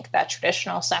think that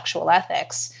traditional sexual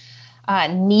ethics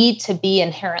need to be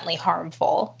inherently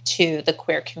harmful to the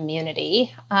queer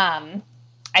community.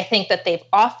 I think that they've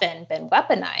often been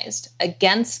weaponized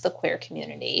against the queer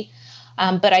community.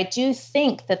 But I do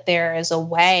think that there is a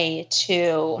way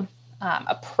to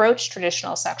approach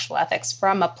traditional sexual ethics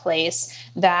from a place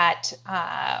that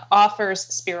offers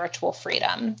spiritual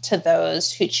freedom to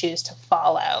those who choose to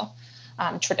follow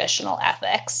traditional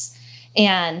ethics.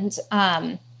 And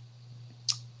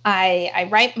I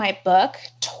write my book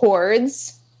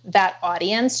towards that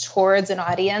audience, towards an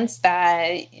audience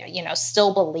that,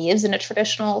 still believes in a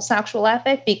traditional sexual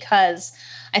ethic, because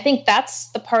I think that's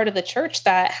the part of the church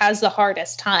that has the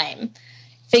hardest time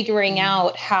figuring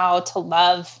out how to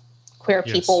love queer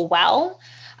people well,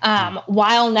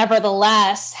 while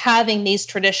nevertheless having these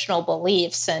traditional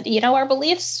beliefs. And, our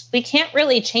beliefs, we can't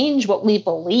really change what we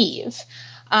believe.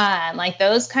 Like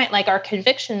our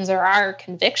convictions are our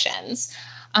convictions.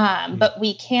 But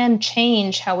we can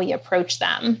change how we approach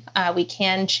them. We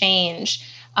can change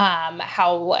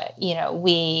how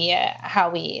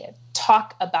we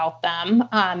talk about them,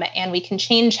 and we can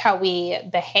change how we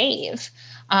behave,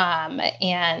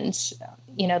 and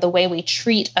the way we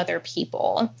treat other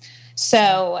people.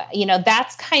 So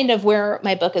that's kind of where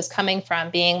my book is coming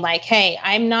from, being like, hey,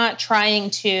 I'm not trying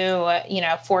to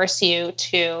force you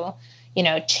to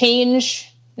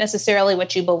change necessarily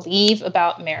what you believe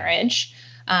about marriage.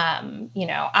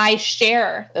 I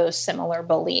share those similar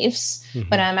beliefs.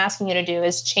 What I'm asking you to do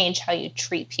is change how you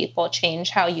treat people, change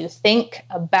how you think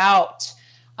about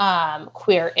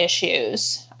queer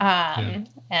issues, and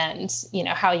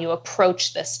how you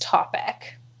approach this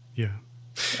topic.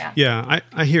 Yeah,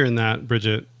 I hear in that,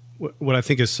 Bridget, what I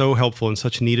think is so helpful and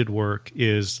such needed work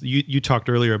is you talked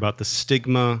earlier about the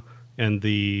stigma and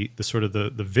the sort of the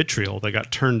vitriol that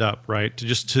got turned up, right?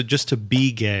 To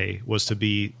be gay was to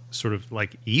be sort of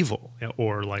like evil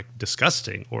or like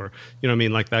disgusting or, you know what I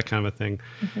mean, like that kind of a thing.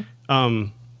 Mm-hmm.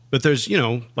 But there's, you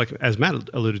know, like as Matt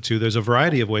alluded to, there's a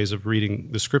variety of ways of reading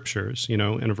the scriptures, you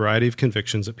know, and a variety of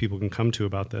convictions that people can come to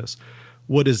about this.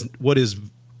 What is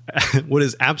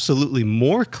absolutely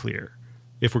more clear,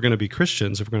 if we're going to be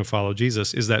Christians, if we're going to follow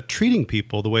Jesus, is that treating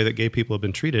people the way that gay people have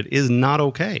been treated is not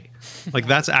okay. Like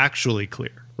that's actually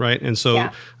clear, right? And so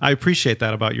I appreciate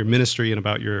that about your ministry and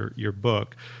about your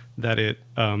book, that it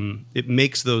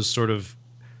makes those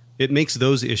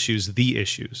issues the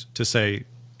issues, to say,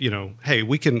 you know, hey,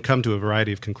 we can come to a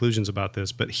variety of conclusions about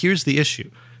this, but here's the issue.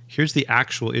 Here's the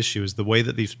actual issue: is the way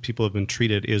that these people have been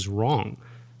treated is wrong,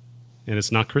 and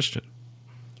it's not Christian.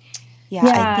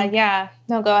 Yeah.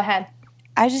 No, go ahead.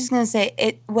 I was just going to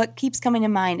say, what keeps coming to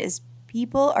mind is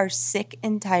people are sick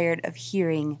and tired of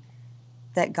hearing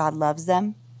that God loves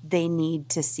them. They need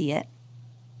to see it.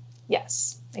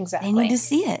 Yes, exactly. They need to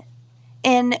see it.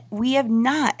 And we have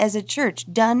not, as a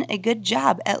church, done a good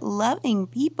job at loving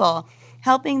people,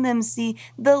 helping them see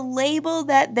the label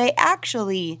that they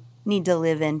actually need to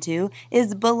live into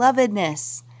is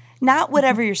belovedness. Not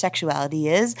whatever your sexuality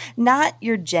is, not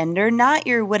your gender, not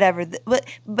your whatever,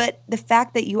 but the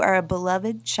fact that you are a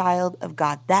beloved child of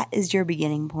God. That is your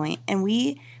beginning point. And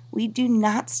we do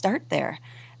not start there.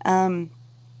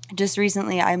 Just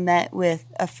recently, I met with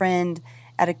a friend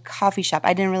at a coffee shop.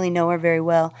 I didn't really know her very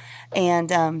well.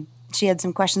 And she had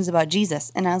some questions about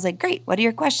Jesus. And I was like, great, what are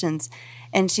your questions?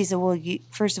 And she said, well,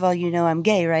 first of all, you know I'm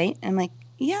gay, right? And I'm like,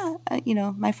 yeah, you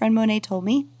know, my friend Monet told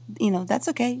me. You know, that's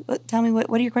okay. Tell me,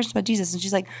 what are your questions about Jesus? And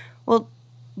she's like, well,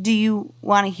 do you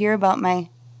want to hear about my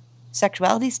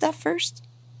sexuality stuff first?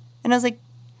 And I was like,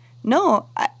 no,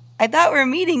 I thought we were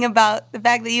meeting about the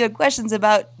fact that you had questions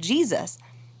about Jesus.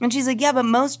 And she's like, yeah, but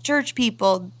most church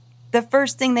people, the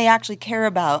first thing they actually care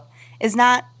about is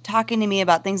not talking to me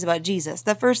about things about Jesus.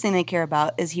 The first thing they care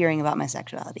about is hearing about my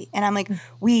sexuality. And I'm like,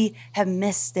 we have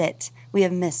missed it. We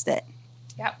have missed it.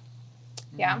 Yeah.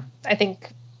 Yeah. I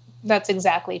think that's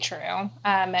exactly true.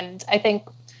 And I think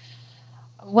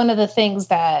one of the things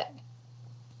that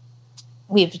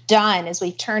we've done is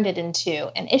we've turned it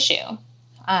into an issue.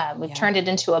 We've turned it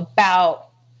into about,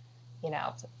 you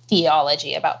know,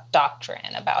 theology, about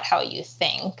doctrine, about how you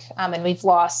think. And we've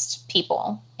lost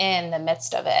people in the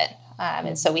midst of it.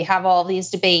 And so we have all these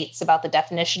debates about the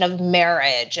definition of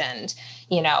marriage and,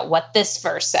 you know, what this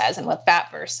verse says and what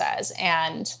that verse says.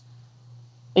 And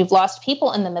we've lost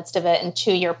people in the midst of it. And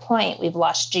to your point, we've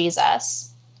lost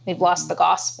Jesus. We've lost the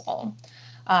gospel.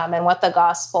 And what the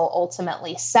gospel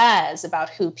ultimately says about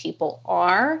who people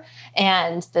are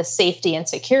and the safety and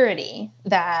security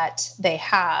that they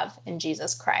have in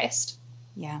Jesus Christ.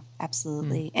 Yeah,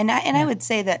 absolutely. And I would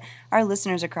say that our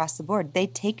listeners across the board, they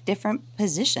take different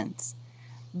positions.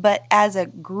 But as a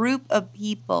group of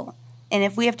people, and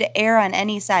if we have to err on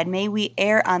any side, may we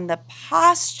err on the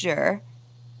posture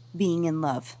being in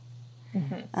love.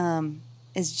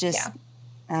 Is just,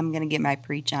 I'm going to get my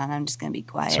preach on. I'm just going to be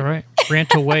quiet. That's all right.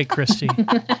 Rant away, Christy.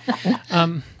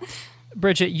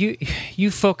 Bridget,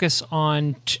 you focus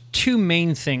on two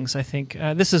main things, I think.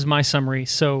 This is my summary,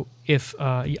 so if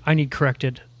I need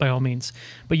corrected, by all means.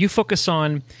 But you focus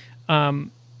on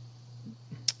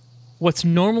what's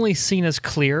normally seen as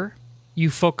clear. You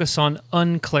focus on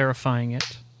unclarifying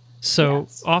it. So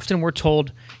often we're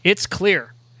told, it's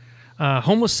clear.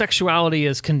 Homosexuality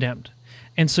is condemned.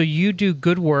 And so you do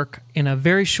good work in a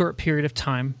very short period of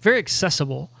time, very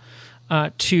accessible,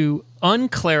 to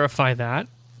unclarify that.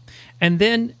 And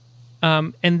then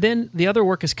the other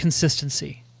work is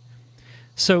consistency.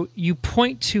 So you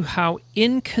point to how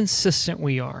inconsistent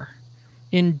we are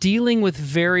in dealing with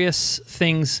various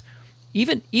things,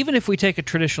 even if we take a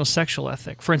traditional sexual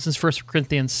ethic. For instance, 1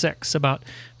 Corinthians 6 about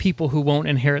people who won't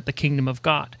inherit the kingdom of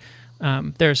God.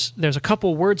 There's a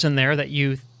couple words in there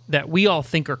that we all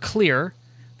think are clear,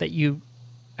 that you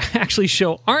actually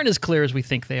show aren't as clear as we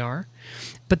think they are.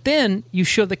 But then you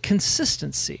show the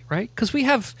consistency, right? Because we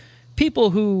have people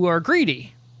who are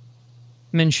greedy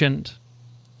mentioned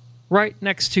right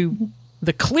next to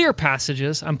the clear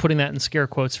passages, I'm putting that in scare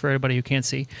quotes for everybody who can't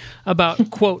see,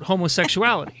 about, quote,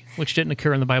 homosexuality, which didn't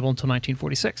occur in the Bible until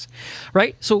 1946,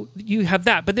 right? So you have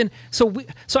that. But then, so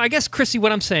I guess, Christy,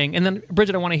 what I'm saying, and then,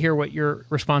 Bridget, I want to hear what your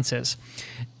response is.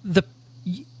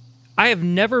 I have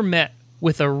never met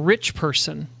with a rich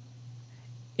person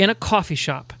in a coffee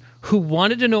shop who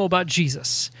wanted to know about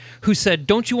Jesus, who said,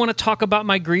 don't you want to talk about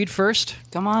my greed first?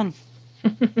 Come on.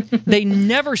 They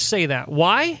never say that.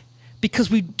 Why? because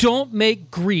we don't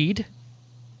make greed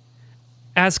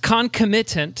as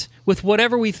concomitant with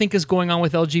whatever we think is going on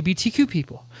with LGBTQ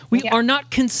people. We are not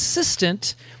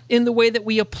consistent in the way that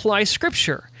we apply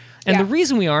Scripture. And the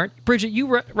reason we aren't, Bridget,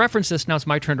 you referenced this. Now it's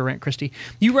my turn to rant, Christy.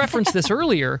 You referenced this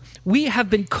earlier. We have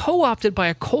been co-opted by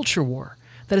a culture war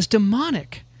that is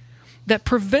demonic, that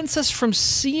prevents us from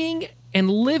seeing and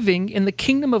living in the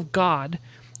kingdom of God.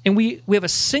 And we have a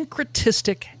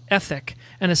syncretistic ethic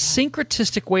and a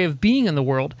syncretistic way of being in the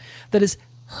world that is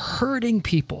hurting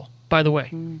people. By the way,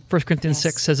 1 Corinthians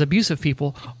 6 says abusive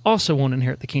people also won't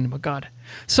inherit the kingdom of God.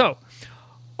 So,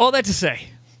 all that to say,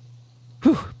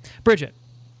 Bridget,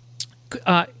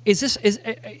 is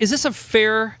this a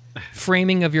fair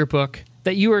framing of your book,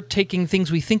 that you are taking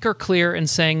things we think are clear and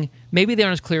saying maybe they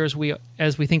aren't as clear as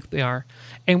we think they are,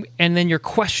 and then you're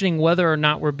questioning whether or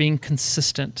not we're being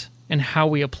consistent in how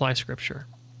we apply Scripture?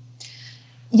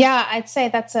 Yeah, I'd say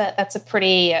that's a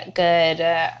pretty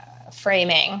good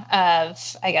framing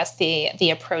of, I guess, the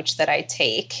approach that I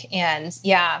take. And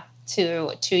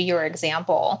to your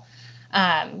example,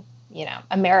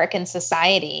 American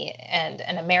society and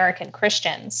American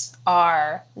Christians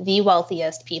are the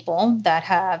wealthiest people that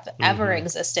have ever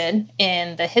existed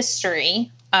in the history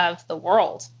of the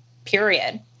world,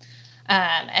 period.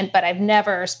 But I've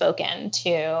never spoken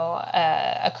to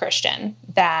a Christian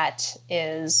that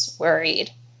is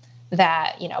worried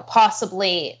that,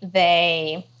 possibly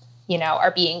they,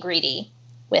 are being greedy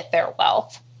with their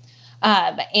wealth.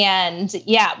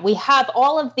 We have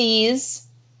all of these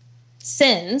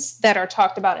sins that are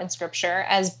talked about in Scripture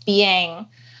as being,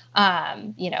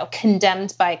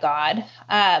 condemned by God.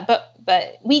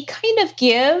 But we kind of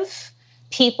give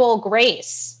people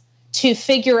grace to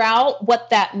figure out what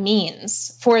that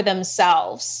means for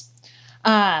themselves.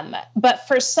 But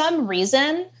for some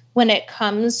reason, when it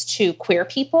comes to queer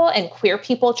people and queer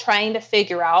people trying to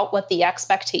figure out what the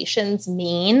expectations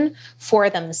mean for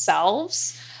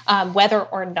themselves, whether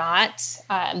or not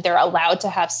they're allowed to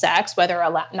have sex, whether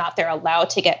or not they're allowed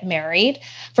to get married,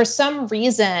 for some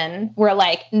reason, we're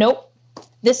like, nope,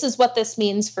 this is what this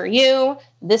means for you.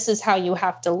 This is how you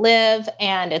have to live,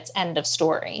 and it's end of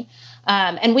story.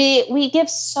 And we give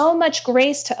so much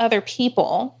grace to other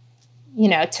people,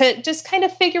 to just kind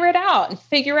of figure it out and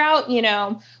figure out,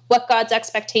 what God's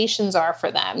expectations are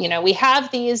for them. We have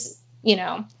these,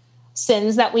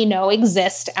 sins that we know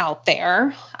exist out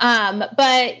there.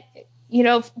 But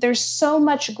there's so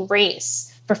much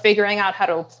grace for figuring out how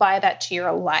to apply that to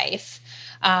your life.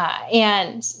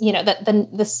 And that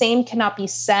the same cannot be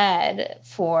said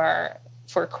for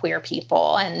queer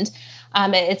people. And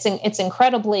it's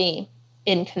incredibly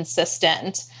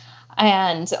inconsistent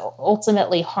and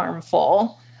ultimately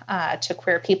harmful to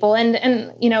queer people,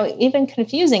 and even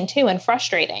confusing too, and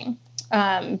frustrating,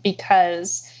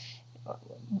 because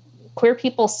queer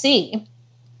people see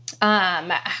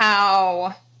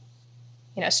how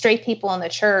straight people in the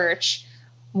church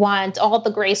want all the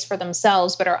grace for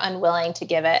themselves, but are unwilling to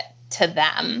give it to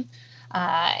them,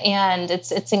 and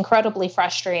it's incredibly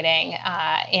frustrating,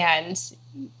 and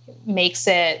makes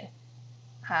it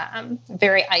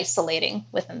very isolating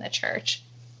within the church.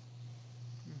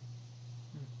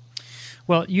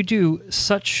 Well, you do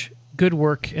such good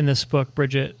work in this book,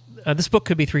 Bridget. This book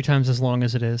could be 3 times as long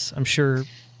as it is. I'm sure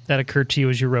that occurred to you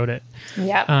as you wrote it.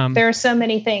 Yeah, there are so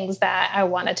many things that I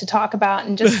wanted to talk about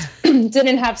and just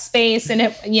didn't have space in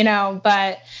it,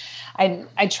 but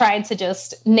I tried to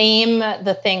just name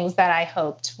the things that I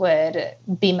hoped would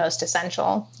be most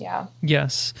essential. Yeah.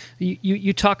 Yes.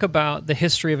 You talk about the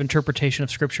history of interpretation of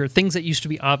Scripture, things that used to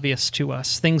be obvious to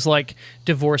us, things like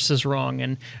divorce is wrong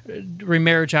and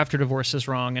remarriage after divorce is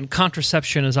wrong and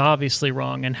contraception is obviously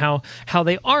wrong, and how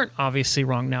they aren't obviously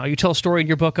wrong now. You tell a story in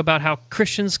your book about how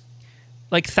Christians,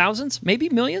 like thousands, maybe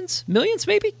millions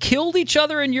maybe, killed each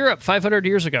other in Europe 500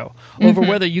 years ago over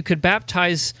whether you could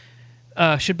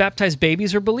should baptize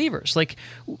babies or believers. Like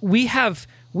we have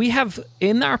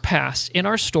in our past, in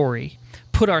our story,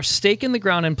 put our stake in the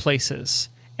ground in places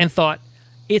and thought,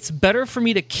 it's better for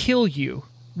me to kill you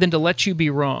than to let you be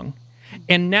wrong.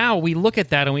 And now we look at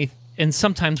that and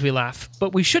sometimes we laugh,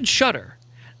 but we should shudder.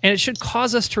 And it should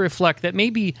cause us to reflect that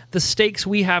maybe the stakes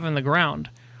we have in the ground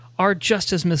are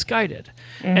just as misguided.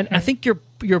 And I think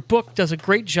your book does a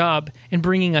great job in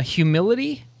bringing a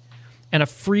humility and a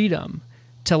freedom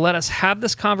to let us have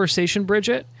this conversation,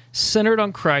 Bridget, centered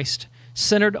on Christ,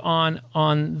 centered on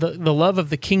the love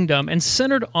of the kingdom, and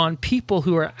centered on people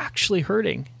who are actually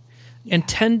hurting and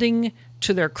tending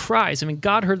to their cries. I mean,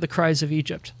 God heard the cries of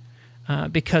Egypt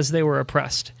because they were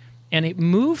oppressed, and it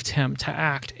moved him to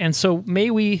act. And so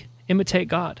may we imitate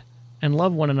God and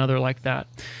love one another like that.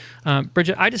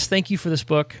 Bridget, I just thank you for this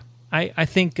book. I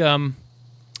think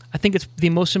it's the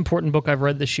most important book I've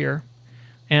read this year,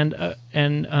 and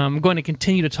I'm going to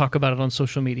continue to talk about it on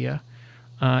social media.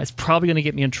 It's probably going to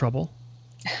get me in trouble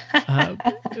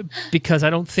because I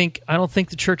don't think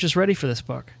the church is ready for this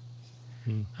book.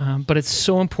 But it's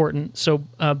so important. So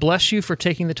bless you for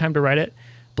taking the time to write it.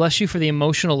 Bless you for the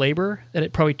emotional labor that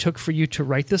it probably took for you to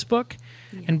write this book.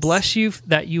 Yes. And bless you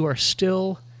that you are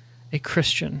still a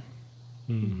Christian,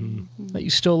 that you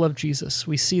still love Jesus.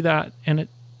 We see that, and it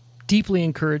deeply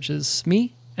encourages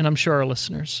me, and I'm sure our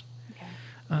listeners.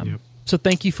 Okay. So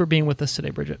thank you for being with us today,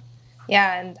 Bridget.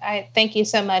 Yeah, and I thank you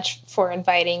so much for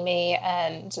inviting me,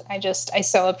 and I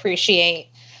so appreciate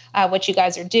what you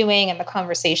guys are doing and the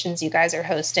conversations you guys are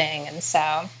hosting, and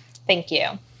so thank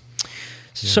you.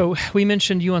 So we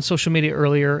mentioned you on social media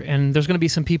earlier, and there's going to be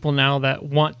some people now that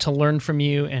want to learn from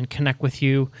you and connect with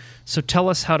you. So tell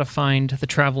us how to find the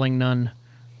Traveling Nun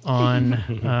on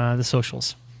the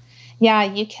socials. Yeah,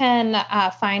 you can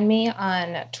find me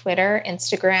on Twitter,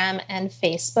 Instagram, and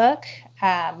Facebook.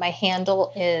 My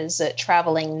handle is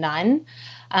Traveling Nun.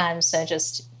 So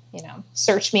just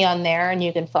search me on there and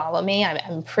you can follow me.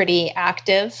 I'm pretty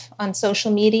active on social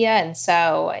media. And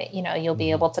so, you'll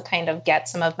be able to kind of get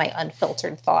some of my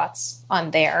unfiltered thoughts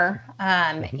on there.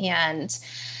 And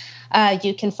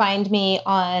you can find me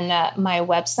on my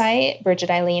website,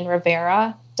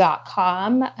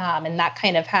 BridgetEileenRivera.com. And that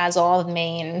kind of has all the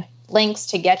main links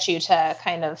to get you to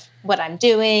kind of what I'm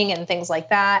doing and things like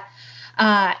that.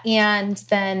 And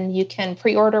then you can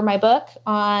pre-order my book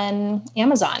on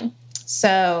Amazon.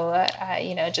 So,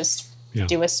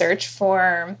 do a search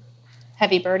for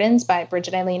Heavy Burdens by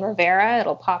Bridget Eileen Rivera.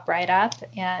 It'll pop right up,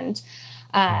 and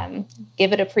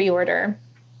give it a pre-order.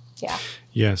 Yeah.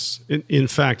 Yes. In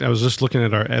fact, I was just looking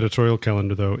at our editorial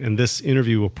calendar, though, and this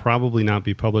interview will probably not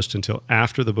be published until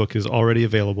after the book is already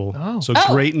available.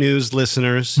 Great news,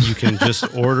 listeners. You can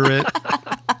just order it.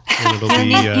 And it'll be,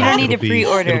 you don't need to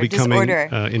pre-order. It'll be just coming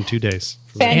in 2 days.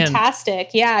 Fantastic.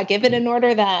 Yeah, give it an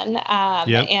order then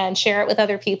and share it with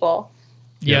other people.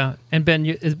 Yeah. And Ben,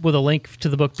 will the link to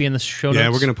the book be in the show notes? Yeah,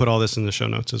 we're going to put all this in the show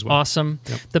notes as well. Awesome.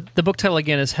 Yep. The book title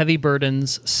again is Heavy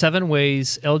Burdens, 7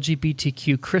 Ways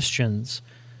LGBTQ Christians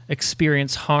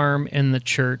Experience Harm in the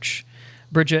Church.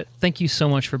 Bridget, thank you so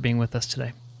much for being with us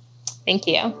today. Thank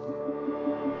you.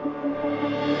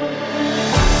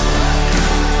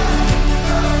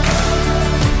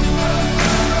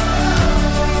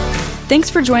 Thanks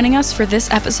for joining us for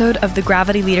this episode of the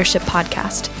Gravity Leadership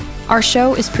Podcast. Our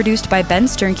show is produced by Ben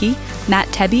Sternke, Matt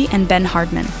Tebbe, and Ben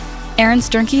Hardman. Aaron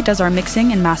Sternke does our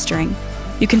mixing and mastering.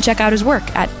 You can check out his work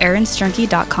at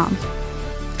aaronsternke.com.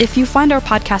 If you find our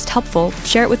podcast helpful,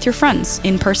 share it with your friends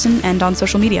in person and on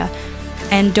social media.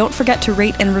 And don't forget to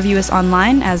rate and review us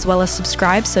online, as well as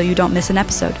subscribe so you don't miss an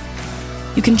episode.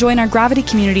 You can join our Gravity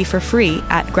community for free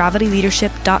at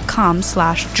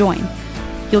gravityleadership.com/join.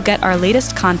 You'll get our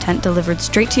latest content delivered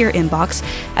straight to your inbox,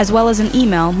 as well as an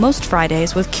email most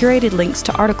Fridays with curated links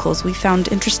to articles we found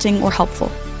interesting or helpful.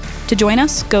 To join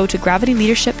us, go to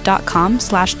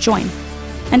gravityleadership.com/join.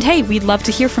 And hey, we'd love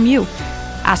to hear from you.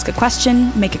 Ask a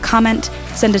question, make a comment,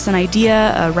 send us an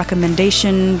idea, a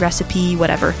recommendation, recipe,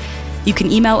 whatever. You can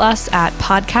email us at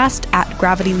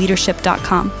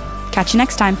podcast@gravityleadership.com. Catch you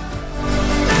next time.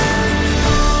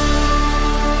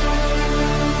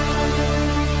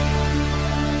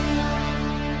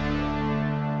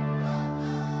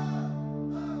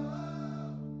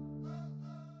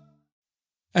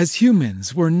 As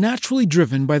humans, we're naturally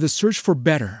driven by the search for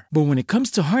better. But when it comes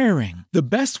to hiring, the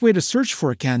best way to search for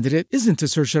a candidate isn't to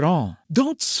search at all.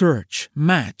 Don't search,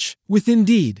 match with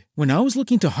Indeed. When I was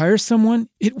looking to hire someone,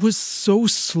 it was so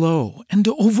slow and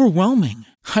overwhelming.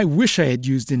 I wish I had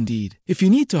used Indeed. If you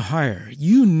need to hire,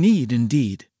 you need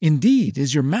Indeed. Indeed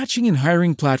is your matching and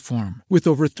hiring platform with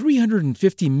over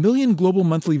 350 million global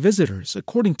monthly visitors,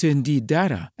 according to Indeed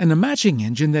data, and a matching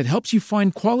engine that helps you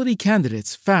find quality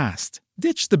candidates fast.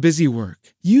 Ditch the busy work.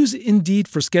 Use Indeed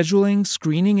for scheduling,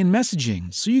 screening, and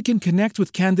messaging so you can connect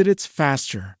with candidates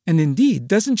faster. And Indeed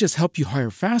doesn't just help you hire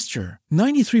faster.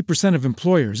 93% of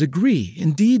employers agree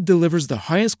Indeed delivers the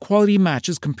highest quality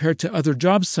matches compared to other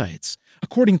job sites,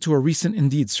 according to a recent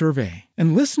Indeed survey.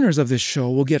 And listeners of this show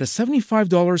will get a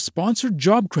 $75 sponsored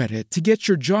job credit to get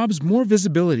your jobs more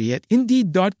visibility at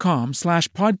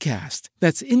Indeed.com/podcast.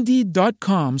 That's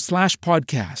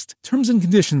Indeed.com/podcast. Terms and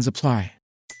conditions apply.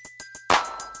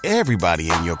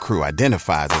 Everybody in your crew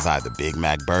identifies as either Big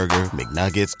Mac Burger,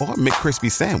 McNuggets, or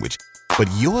McCrispy Sandwich. But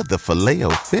you're the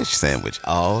Filet-O-Fish Sandwich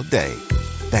all day.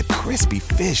 That crispy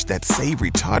fish, that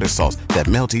savory tartar sauce, that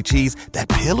melty cheese, that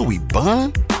pillowy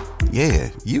bun.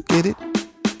 Yeah, you get it.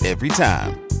 Every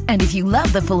time. And if you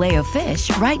love the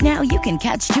Filet-O-Fish, right now you can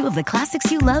catch two of the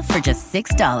classics you love for just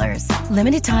 $6.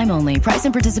 Limited time only. Price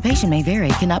and participation may vary.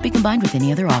 Cannot be combined with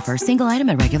any other offer. Single item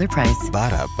at regular price.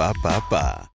 Ba-da-ba-ba-ba.